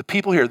 the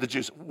people here, the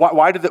Jews,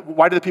 why did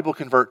the people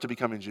convert to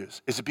becoming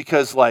Jews? Is it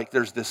because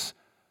there's this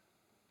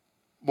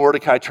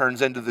Mordecai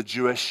turns into the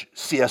Jewish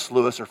C.S.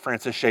 Lewis or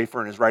Francis Schaeffer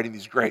and is writing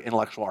these great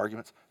intellectual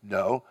arguments?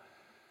 No.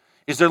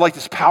 Is there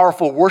this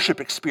powerful worship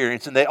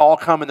experience and they all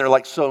come and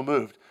they're so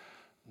moved?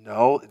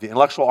 No. The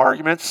intellectual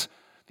arguments,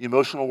 the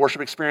emotional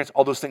worship experience,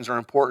 all those things are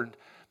important.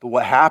 But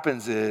what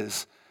happens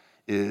is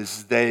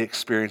they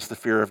experience the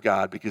fear of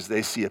God because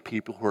they see a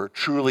people who are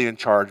truly in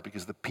charge,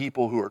 because the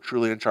people who are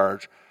truly in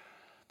charge,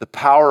 the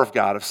power of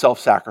God, of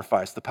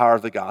self-sacrifice, the power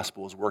of the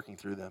gospel is working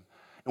through them.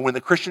 And when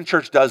the Christian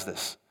church does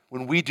this,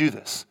 when we do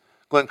this,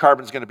 Glen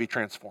Carbon is going to be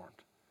transformed.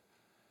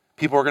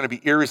 People are going to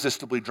be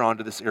irresistibly drawn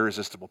to this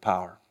irresistible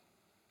power.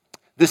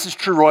 This is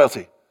true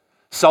royalty,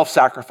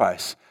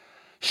 self-sacrifice,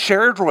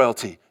 shared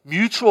royalty,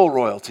 mutual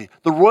royalty,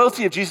 the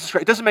royalty of Jesus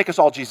Christ. It doesn't make us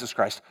all Jesus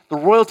Christ. The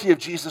royalty of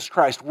Jesus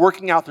Christ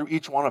working out through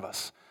each one of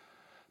us.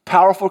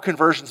 Powerful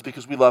conversions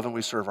because we love and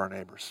we serve our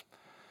neighbors.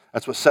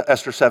 That's what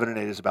Esther 7 and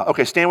 8 is about.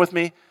 Okay, stand with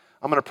me.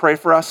 I'm going to pray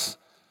for us.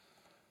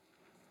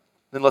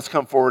 Then let's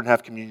come forward and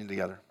have communion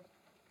together.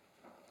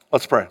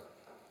 Let's pray.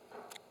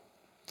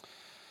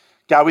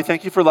 God, we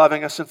thank you for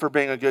loving us and for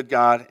being a good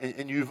God.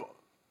 And you've,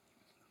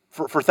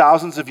 for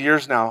thousands of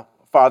years now,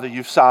 Father,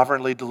 you've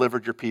sovereignly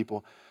delivered your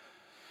people.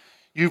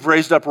 You've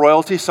raised up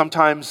royalty,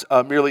 sometimes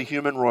merely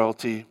human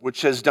royalty,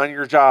 which has done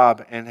your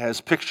job and has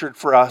pictured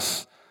for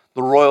us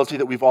the royalty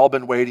that we've all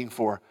been waiting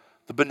for,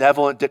 the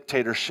benevolent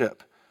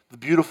dictatorship, the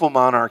beautiful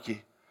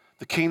monarchy,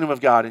 the kingdom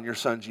of God in your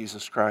Son,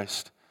 Jesus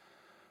Christ.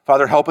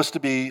 Father, help us to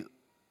be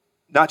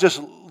not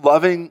just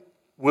loving,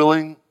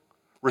 willing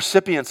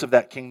recipients of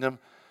that kingdom,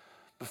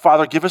 but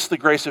Father, give us the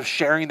grace of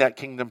sharing that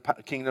kingdom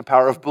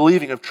power, of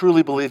believing, of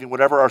truly believing,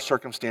 whatever our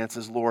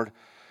circumstances, Lord,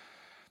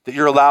 that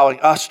you're allowing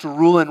us to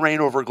rule and reign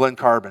over Glen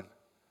Carbon,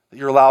 that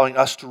you're allowing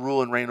us to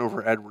rule and reign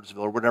over Edwardsville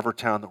or whatever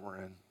town that we're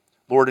in.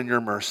 Lord, in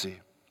your mercy.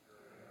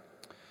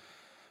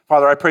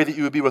 Father, I pray that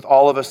you would be with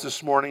all of us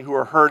this morning who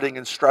are hurting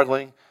and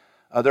struggling.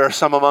 There are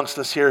some amongst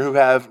us here who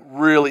have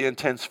really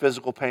intense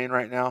physical pain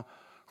right now,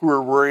 who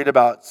are worried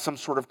about some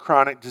sort of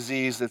chronic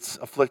disease that's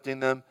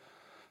afflicting them.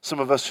 Some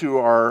of us who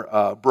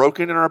are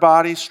broken in our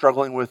bodies,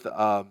 struggling with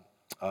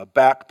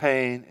back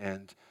pain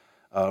and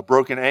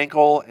broken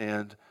ankle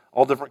and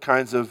all different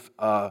kinds of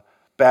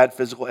bad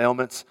physical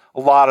ailments.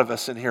 A lot of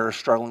us in here are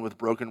struggling with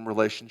broken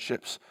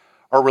relationships,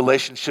 or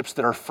relationships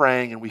that are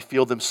fraying and we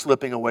feel them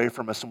slipping away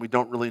from us and we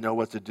don't really know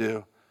what to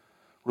do.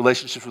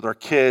 Relationships with our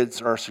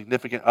kids, our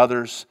significant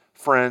others,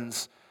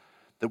 friends,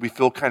 that we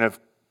feel kind of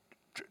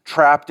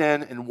trapped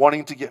in and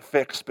wanting to get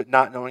fixed but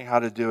not knowing how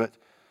to do it.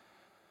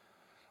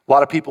 A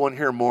lot of people in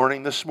here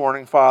mourning this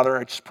morning, Father.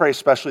 I just pray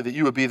especially that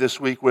you would be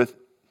this week with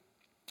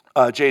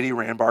J.D.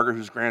 Rambarger,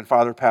 whose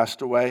grandfather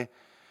passed away,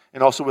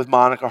 and also with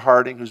Monica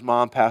Harding, whose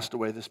mom passed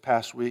away this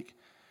past week,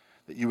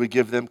 that you would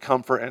give them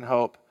comfort and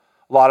hope.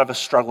 A lot of us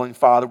struggling,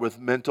 Father, with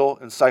mental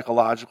and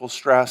psychological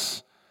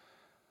stress,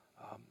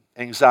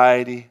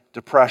 anxiety,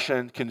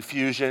 depression,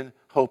 confusion,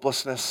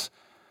 hopelessness.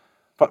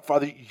 But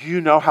Father,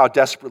 you know how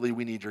desperately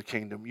we need your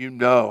kingdom. You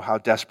know how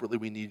desperately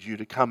we need you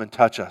to come and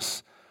touch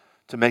us,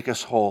 to make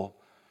us whole.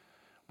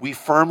 We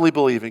firmly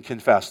believe and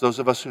confess, those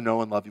of us who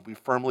know and love you, we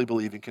firmly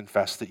believe and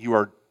confess that you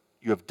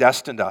have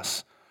destined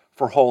us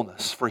for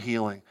wholeness, for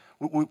healing.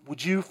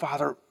 Would you,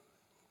 Father,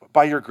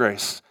 by your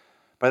grace,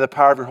 by the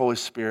power of your Holy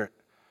Spirit,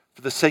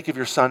 for the sake of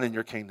your Son and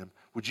your kingdom,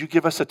 would you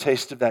give us a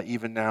taste of that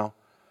even now?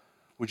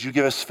 Would you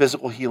give us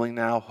physical healing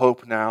now,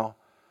 hope now,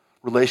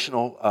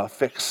 relational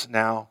fix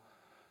now?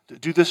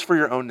 Do this for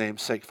your own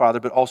name's sake, Father,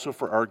 but also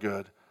for our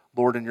good,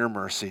 Lord, in your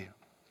mercy.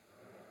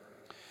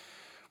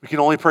 We can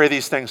only pray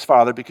these things,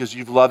 Father, because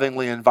you've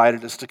lovingly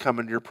invited us to come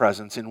into your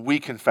presence, and we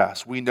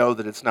confess. We know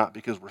that it's not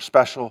because we're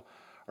special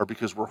or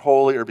because we're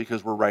holy or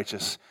because we're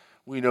righteous.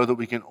 We know that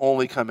we can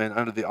only come in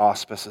under the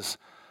auspices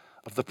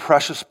of the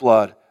precious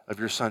blood of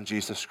your Son,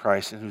 Jesus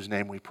Christ, in whose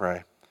name we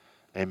pray.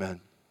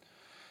 Amen.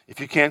 If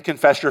you can,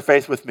 confess your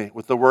faith with me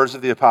with the words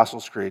of the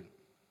Apostles' Creed.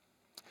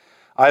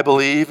 I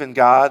believe in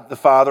God, the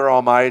Father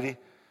Almighty,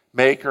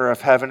 maker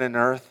of heaven and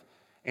earth,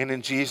 and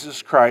in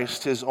Jesus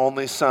Christ, his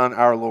only Son,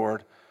 our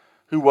Lord,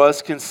 who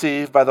was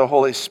conceived by the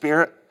Holy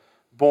Spirit,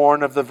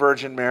 born of the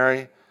Virgin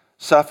Mary,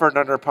 suffered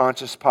under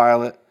Pontius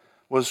Pilate,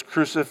 was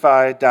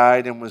crucified,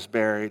 died, and was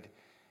buried.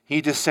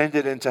 He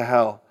descended into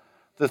hell.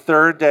 The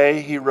third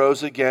day he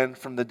rose again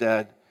from the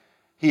dead.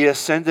 He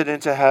ascended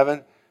into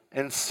heaven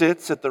and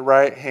sits at the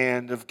right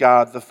hand of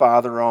God the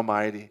Father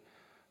Almighty.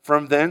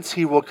 From thence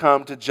he will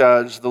come to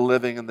judge the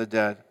living and the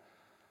dead.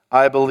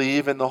 I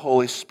believe in the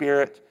Holy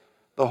Spirit,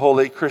 the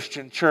holy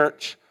Christian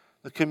church,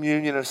 the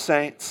communion of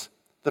saints,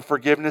 the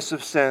forgiveness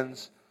of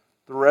sins,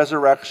 the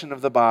resurrection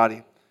of the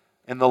body,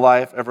 and the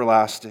life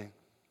everlasting.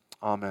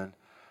 Amen.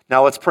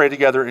 Now let's pray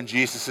together in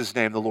Jesus'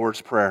 name, the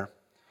Lord's Prayer.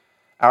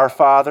 Our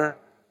Father,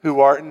 who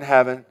art in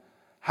heaven,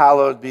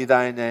 hallowed be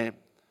thy name.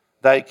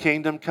 Thy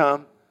kingdom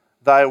come,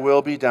 thy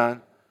will be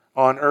done,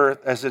 on earth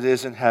as it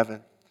is in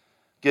heaven.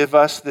 Give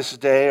us this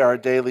day our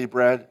daily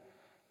bread,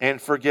 and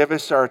forgive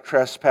us our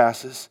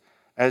trespasses,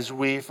 as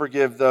we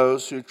forgive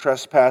those who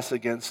trespass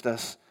against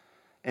us.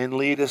 And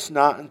lead us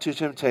not into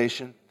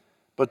temptation,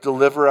 but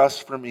deliver us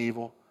from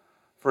evil.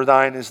 For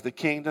thine is the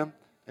kingdom,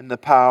 and the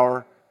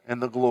power,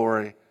 and the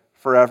glory,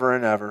 forever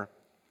and ever.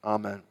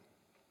 Amen.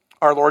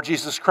 Our Lord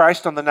Jesus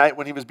Christ, on the night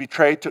when he was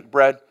betrayed, took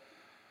bread,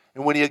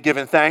 and when he had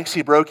given thanks,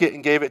 he broke it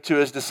and gave it to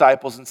his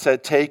disciples and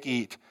said, "Take,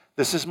 eat.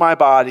 This is my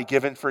body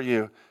given for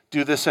you.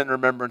 Do this in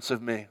remembrance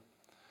of me."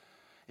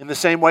 In the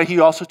same way,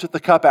 he also took the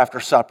cup after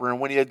supper, and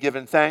when he had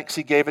given thanks,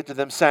 he gave it to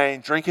them,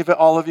 saying, "Drink of it,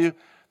 all of you.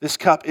 This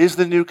cup is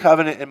the new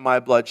covenant in my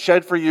blood,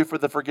 shed for you for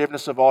the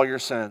forgiveness of all your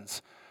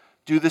sins.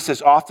 Do this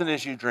as often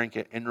as you drink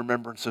it in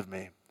remembrance of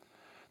me."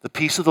 The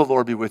peace of the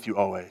Lord be with you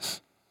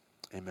always.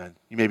 Amen.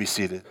 You may be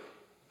seated.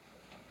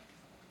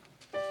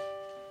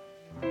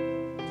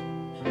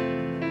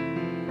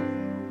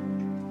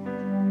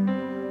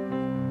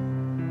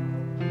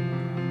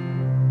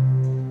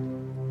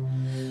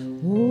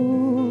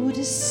 Oh,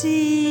 to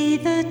see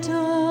the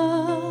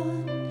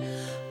dawn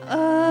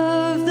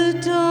of the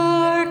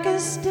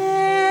darkest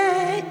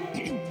day,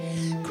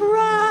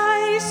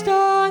 Christ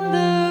on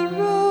the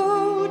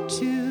road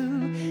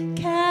to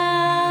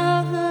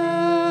Calvary,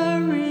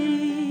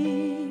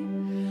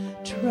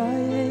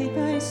 tried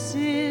by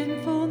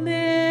sinful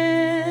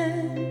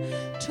men,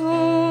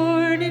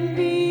 torn and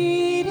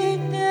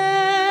beaten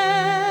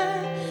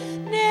there,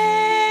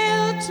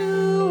 nailed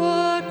to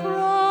a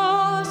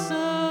cross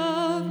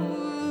of wood.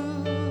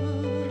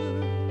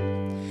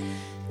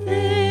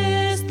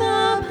 This the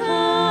power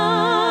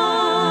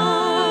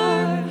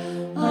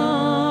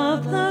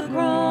of the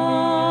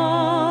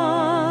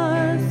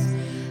cross.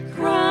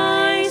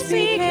 Christ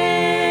became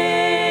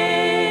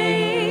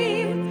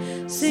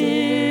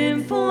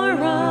sin for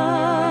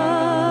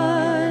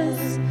us,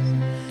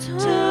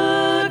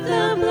 took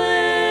the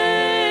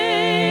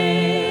blame,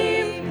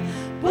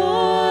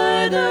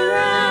 bore the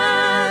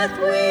wrath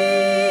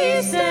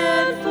we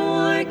stand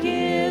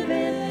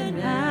forgiven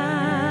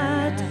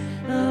at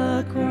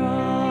the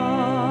cross.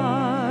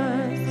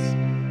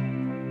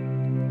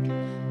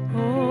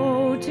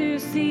 Oh, to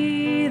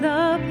see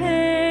the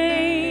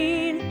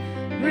pain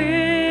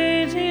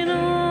written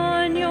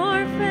on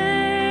your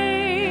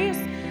face,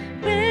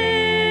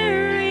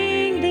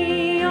 bearing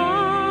the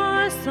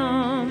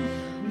awesome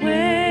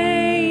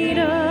weight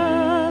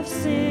of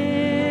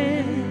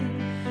sin.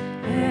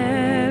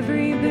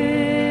 Every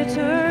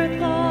bitter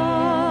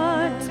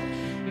thought,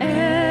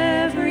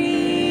 every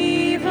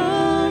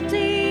evil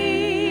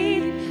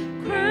deed,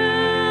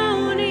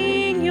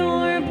 crowning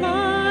your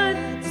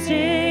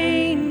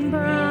blood-stained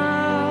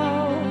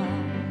brow.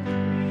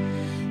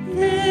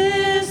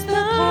 This the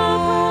power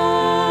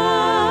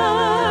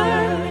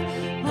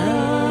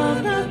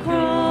of the cross.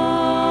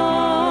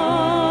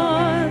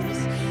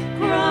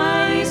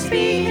 Christ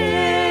became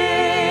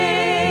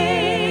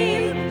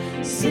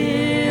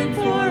sin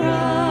for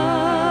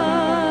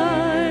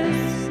us,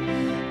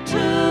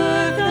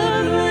 took the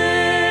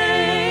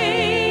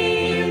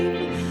blame,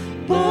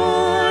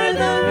 bore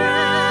the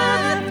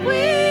wrath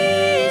we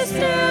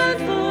stand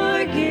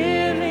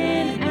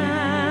forgiven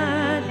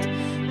at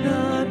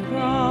the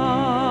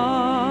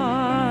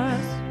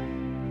cross.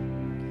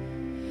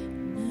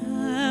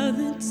 Now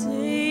the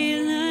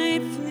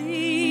daylight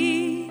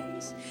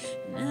flees,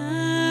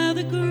 now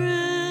the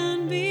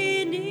ground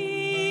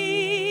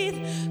beneath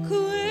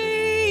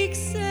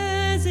quakes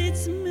as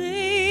its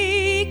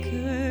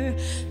maker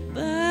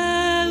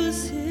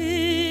bows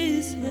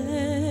his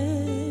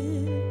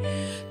head.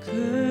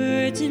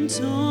 Curtain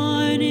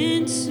torn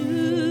in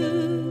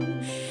two,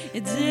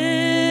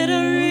 dead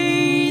are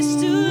raised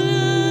to life.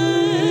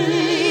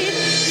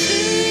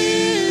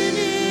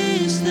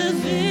 Finish the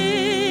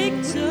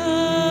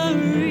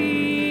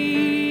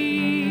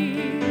victory.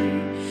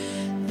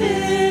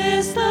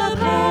 This the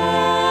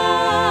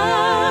power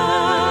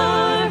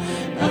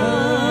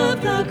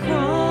of the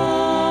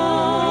cross.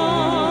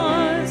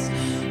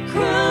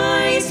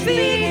 Christ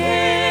became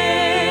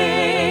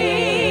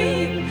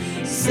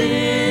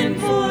sin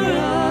for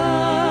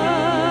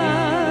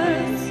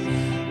us,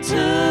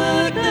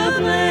 took the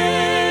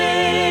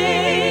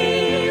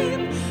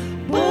blame,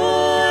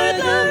 bore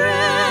the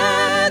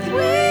wrath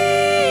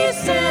we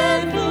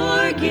stand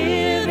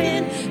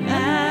forgiven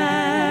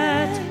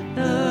at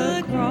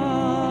the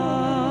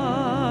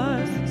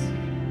cross.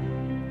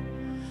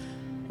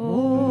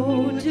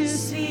 Oh, to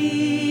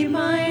see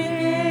my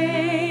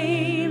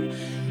name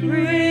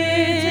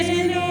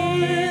written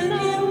in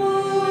the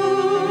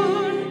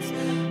wounds,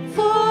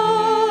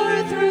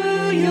 for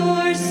through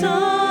your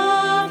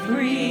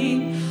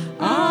suffering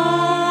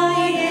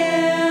I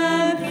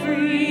am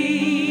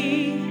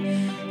free.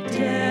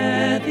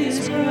 Death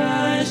is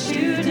crushed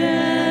to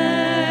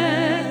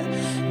death,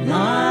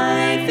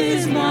 life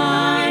is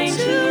mine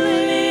to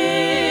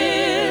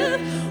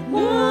live,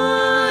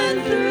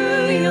 won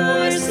through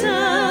your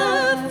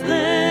selfless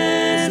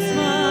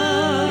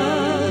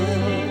love.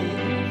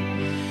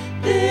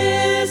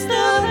 This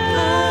the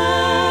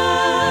power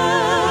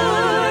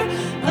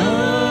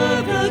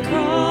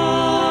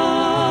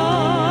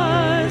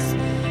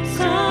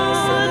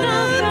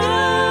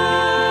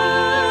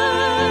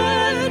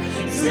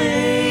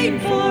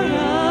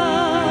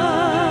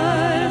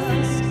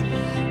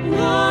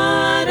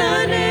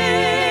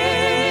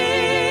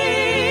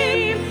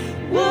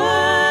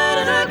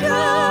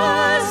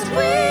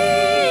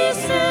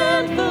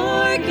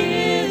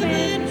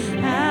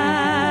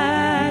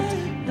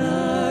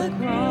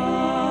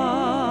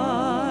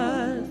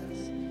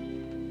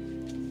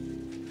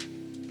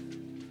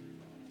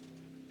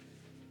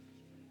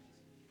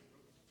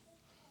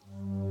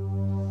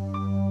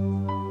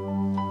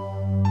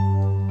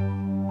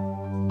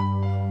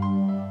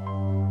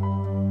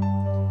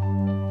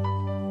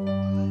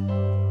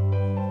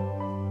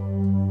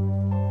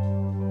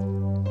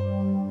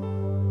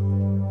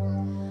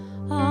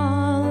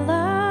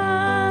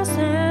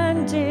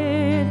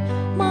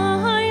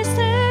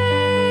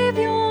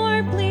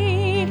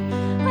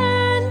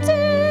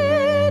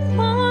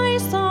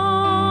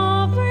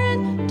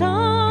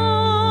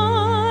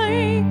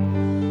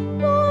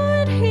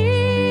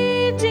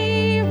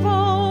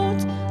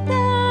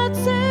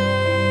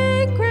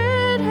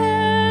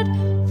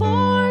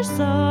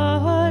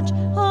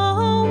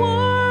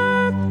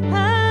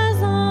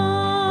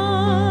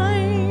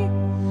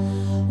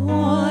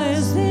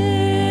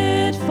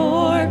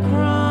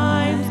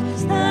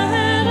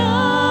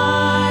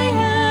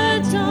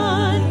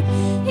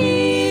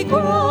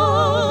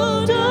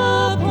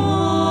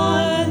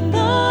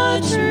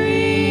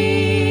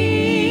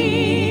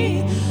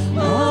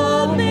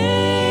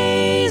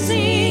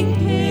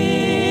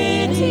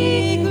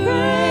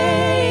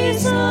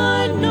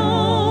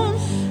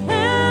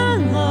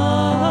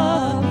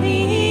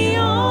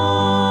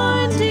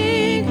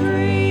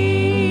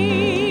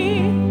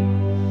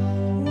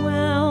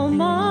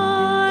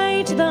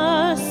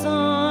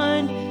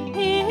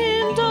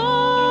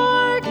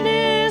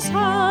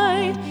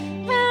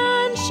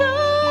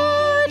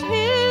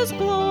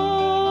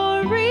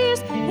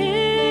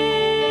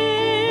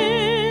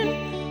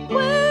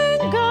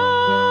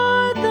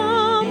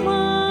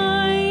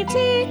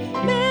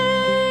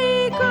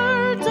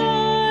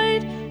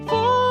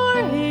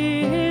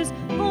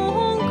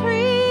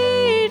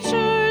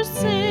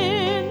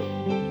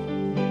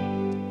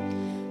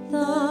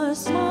the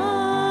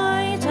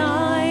smite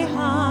I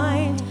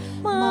hide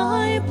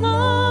my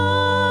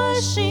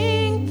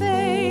blushing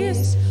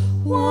face,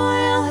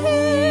 while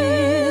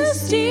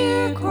his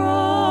dear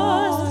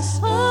cross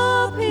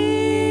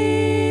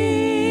appears.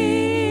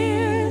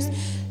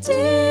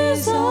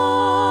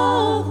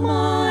 Dissolve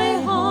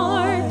my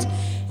heart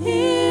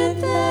in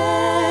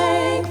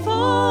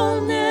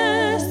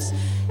thankfulness,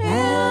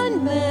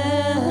 and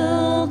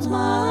melt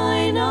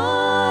mine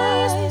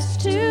eyes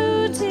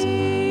to tears.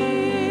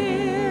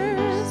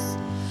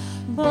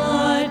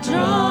 But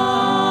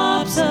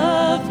drops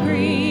of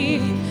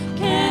grief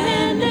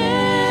can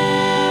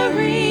ne'er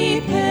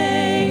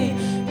repay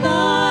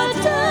the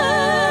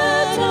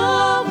debt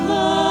of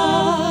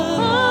love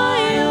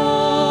I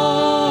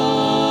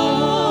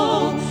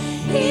owe.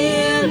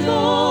 Here,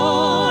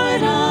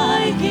 Lord,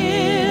 I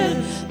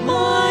give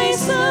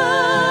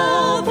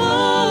myself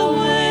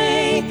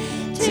away.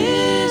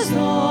 'Tis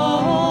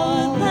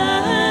all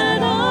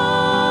that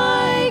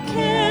I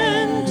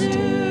can do.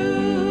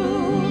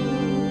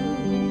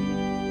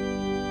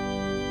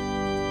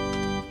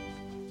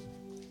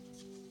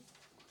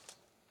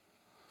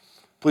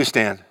 Please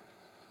stand.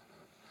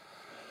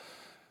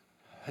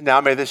 And now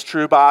may this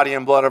true body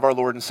and blood of our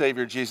Lord and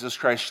Savior Jesus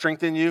Christ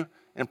strengthen you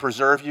and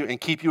preserve you and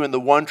keep you in the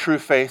one true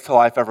faith to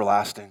life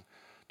everlasting.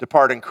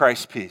 Depart in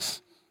Christ's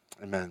peace.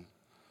 Amen.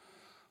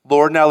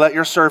 Lord, now let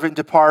your servant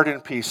depart in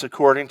peace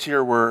according to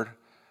your word.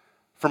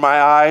 For my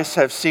eyes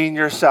have seen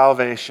your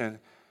salvation,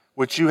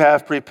 which you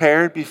have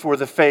prepared before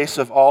the face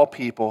of all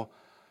people,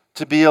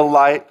 to be a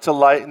light to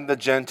lighten the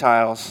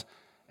Gentiles,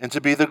 and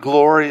to be the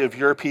glory of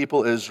your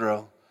people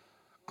Israel.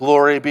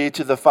 Glory be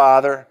to the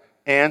Father,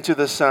 and to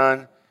the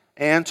Son,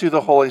 and to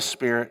the Holy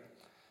Spirit,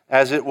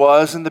 as it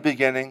was in the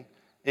beginning,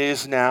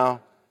 is now,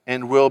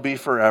 and will be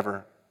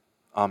forever.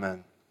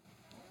 Amen.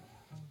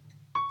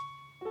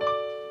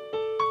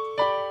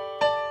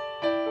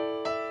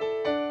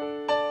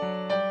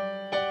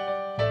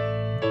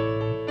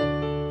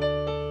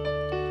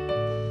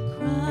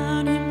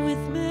 Crown him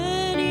with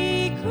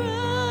many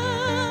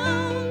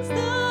crowns,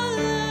 the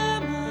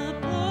Lamb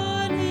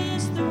upon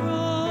his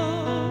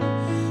throne.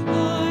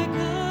 Hark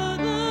how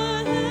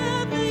the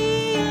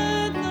heavenly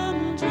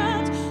anthem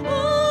drowns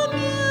all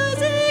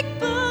music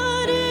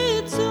but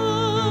its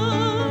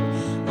own.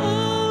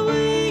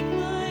 Awake,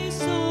 my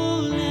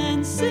soul,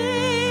 and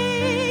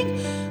sing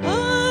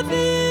of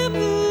him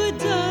who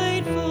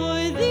died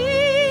for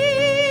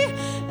thee,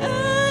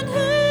 and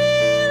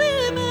hail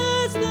him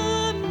as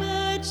the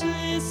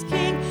matchless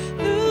King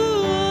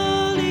through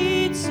all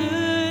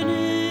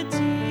eternity.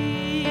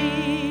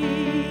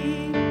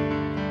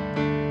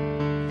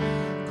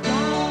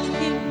 Crown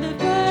him the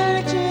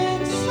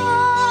Virgin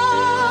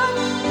Son,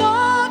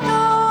 the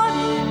God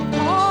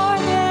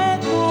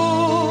incarnate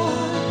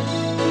born,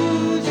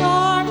 whose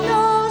arm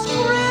knows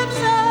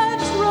crimson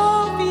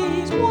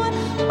trophies won,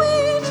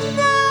 which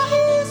now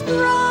his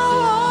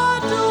brow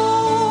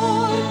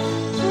adorn.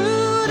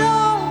 Fruit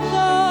of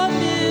the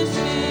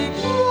mystic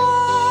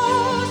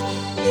rose,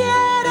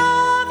 yet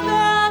of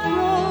that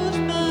rose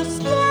the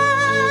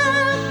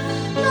stem,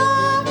 the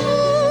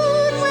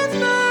moon with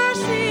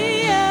mercy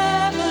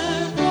ever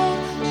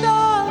flows,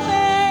 the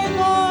babe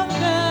of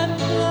Bethlehem.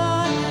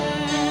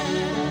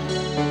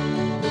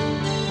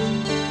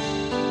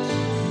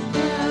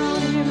 Crown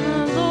him the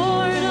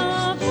Lord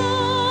of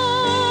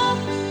all,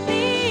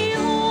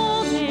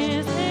 behold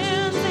his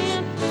hands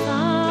and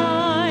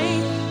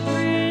side,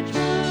 rich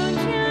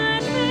wounds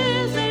yet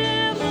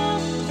visible,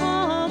 of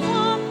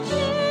all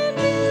in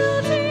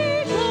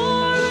beauty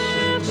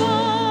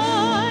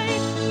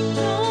glorified.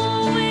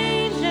 No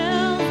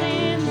angels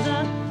in the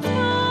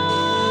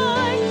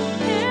sky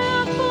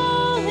can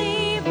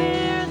fully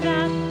bear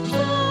that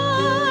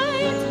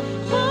sight,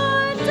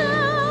 but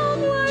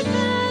downward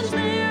bends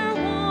their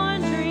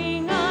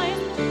wandering eyes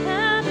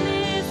at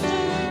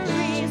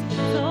mysteries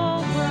so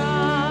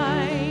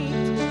bright.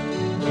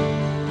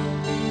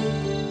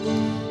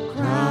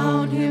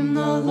 Crown him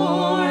the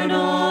Lord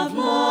of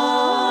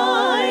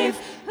life,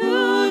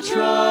 who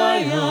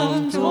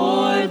triumphed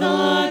o'er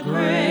the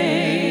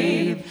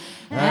grave,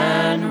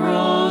 and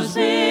rose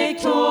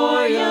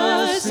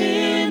victorious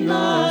in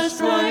the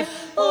strife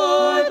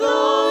for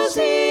those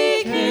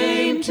he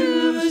came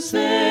to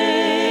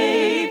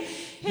save.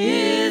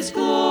 His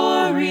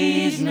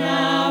glories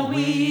now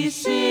we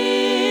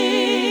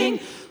sing,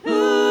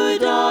 who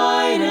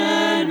died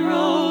and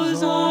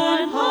rose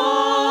on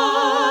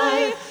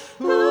high,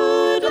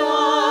 who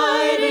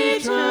died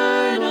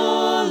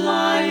eternal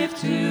life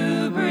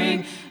to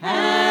bring,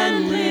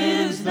 and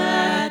lives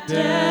that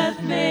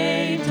death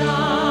may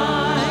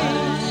die.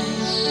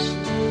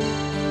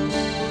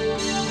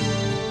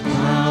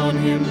 Crown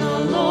him the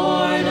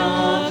Lord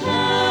of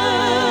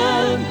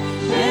heaven,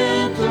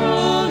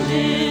 enthroned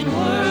in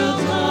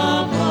worlds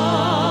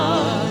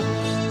above.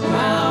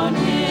 Crown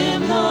him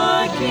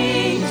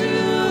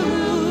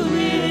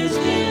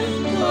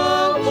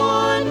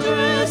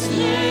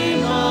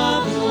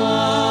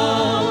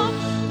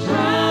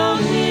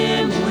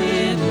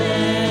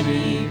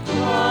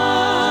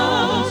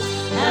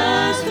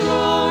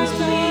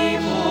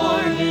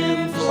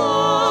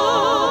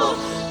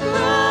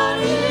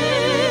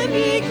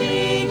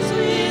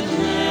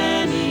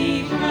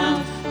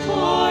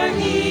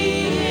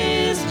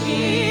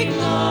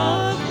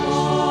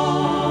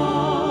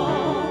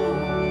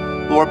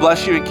Lord,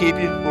 bless you and keep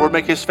you. Lord,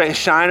 make his face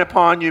shine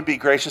upon you and be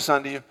gracious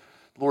unto you.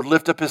 Lord,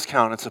 lift up his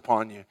countenance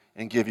upon you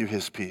and give you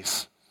his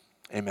peace.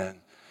 Amen.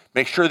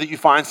 Make sure that you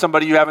find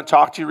somebody you haven't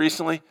talked to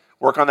recently.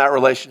 Work on that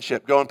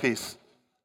relationship. Go in peace.